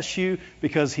 He'll bless you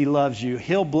because He loves you.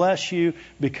 He'll bless you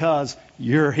because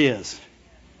you're His.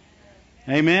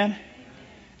 Amen?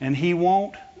 And He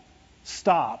won't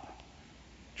stop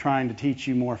trying to teach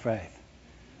you more faith,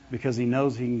 because He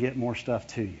knows He can get more stuff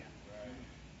to you.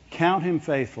 Count Him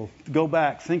faithful. Go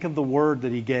back. Think of the word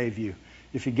that He gave you.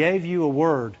 If He gave you a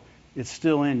word, it's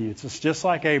still in you. It's just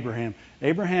like Abraham.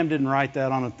 Abraham didn't write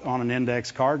that on an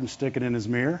index card and stick it in his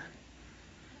mirror.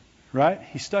 Right?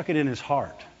 He stuck it in his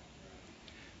heart.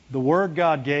 The word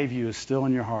God gave you is still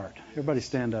in your heart. Everybody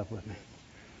stand up with me.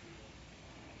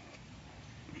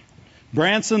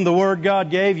 Branson, the word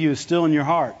God gave you is still in your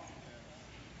heart.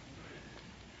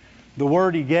 The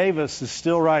word He gave us is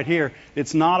still right here.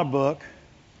 It's not a book.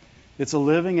 It's a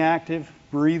living, active,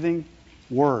 breathing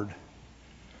word.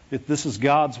 This is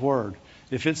God's word.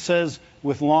 If it says,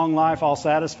 with long life I'll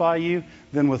satisfy you,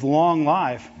 then with long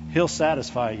life He'll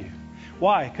satisfy you.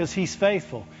 Why? Because He's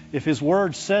faithful. If His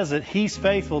word says it, He's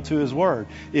faithful to His word.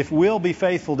 If we'll be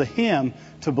faithful to Him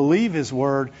to believe His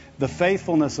word, the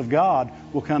faithfulness of God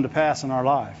will come to pass in our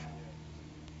life.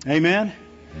 Amen?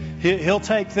 He'll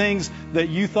take things that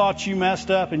you thought you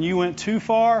messed up and you went too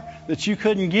far that you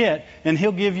couldn't get, and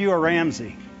He'll give you a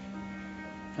Ramsey.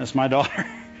 That's my daughter.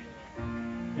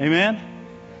 Amen?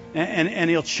 And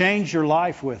He'll change your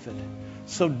life with it.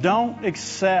 So don't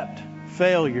accept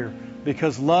failure,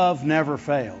 because love never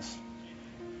fails.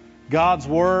 God's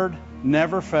word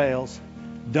never fails.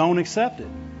 Don't accept it.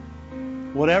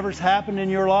 Whatever's happened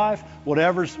in your life,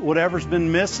 whatever's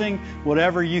been missing,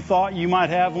 whatever you thought you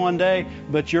might have one day,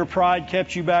 but your pride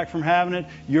kept you back from having it,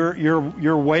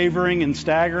 your wavering and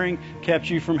staggering kept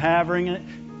you from having it,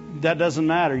 that doesn't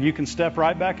matter. You can step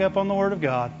right back up on the Word of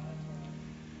God,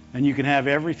 and you can have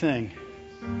everything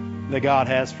that God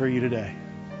has for you today.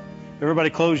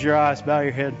 Everybody close your eyes, bow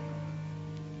your head.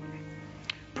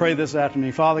 Pray this after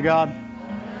me. Father God,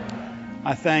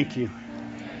 I thank You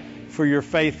for Your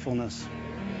faithfulness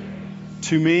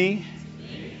to me,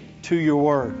 to Your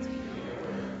word.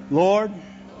 Lord,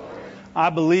 I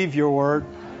believe Your word.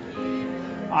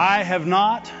 I have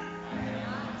not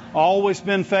always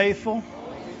been faithful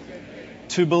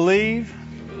to believe.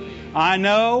 I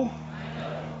know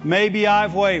maybe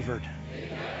I've wavered,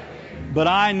 but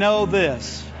I know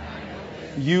this: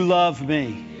 You love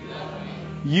me.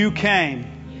 You came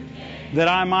that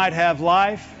I might have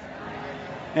life,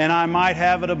 and I might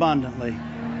have it abundantly.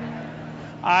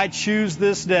 I choose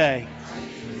this day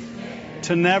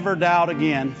to never doubt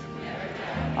again.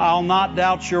 I'll not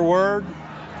doubt Your word.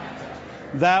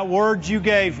 That word You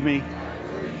gave me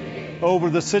over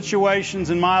the situations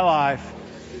in my life,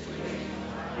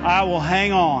 I will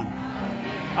hang on.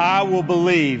 I will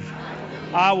believe.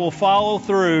 I will follow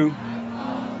through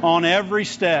on every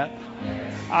step.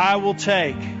 I will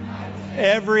take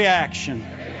every action,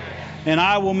 and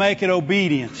I will make it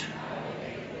obedient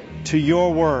to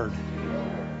Your word,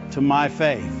 to my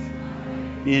faith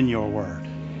in Your word.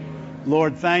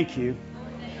 Lord, thank You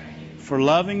for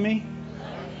loving me,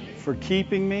 for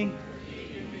keeping me.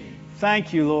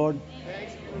 Thank You, Lord,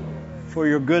 for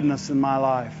Your goodness in my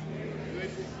life.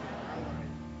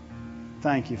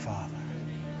 Thank You, Father.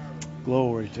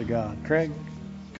 Glory to God. Craig?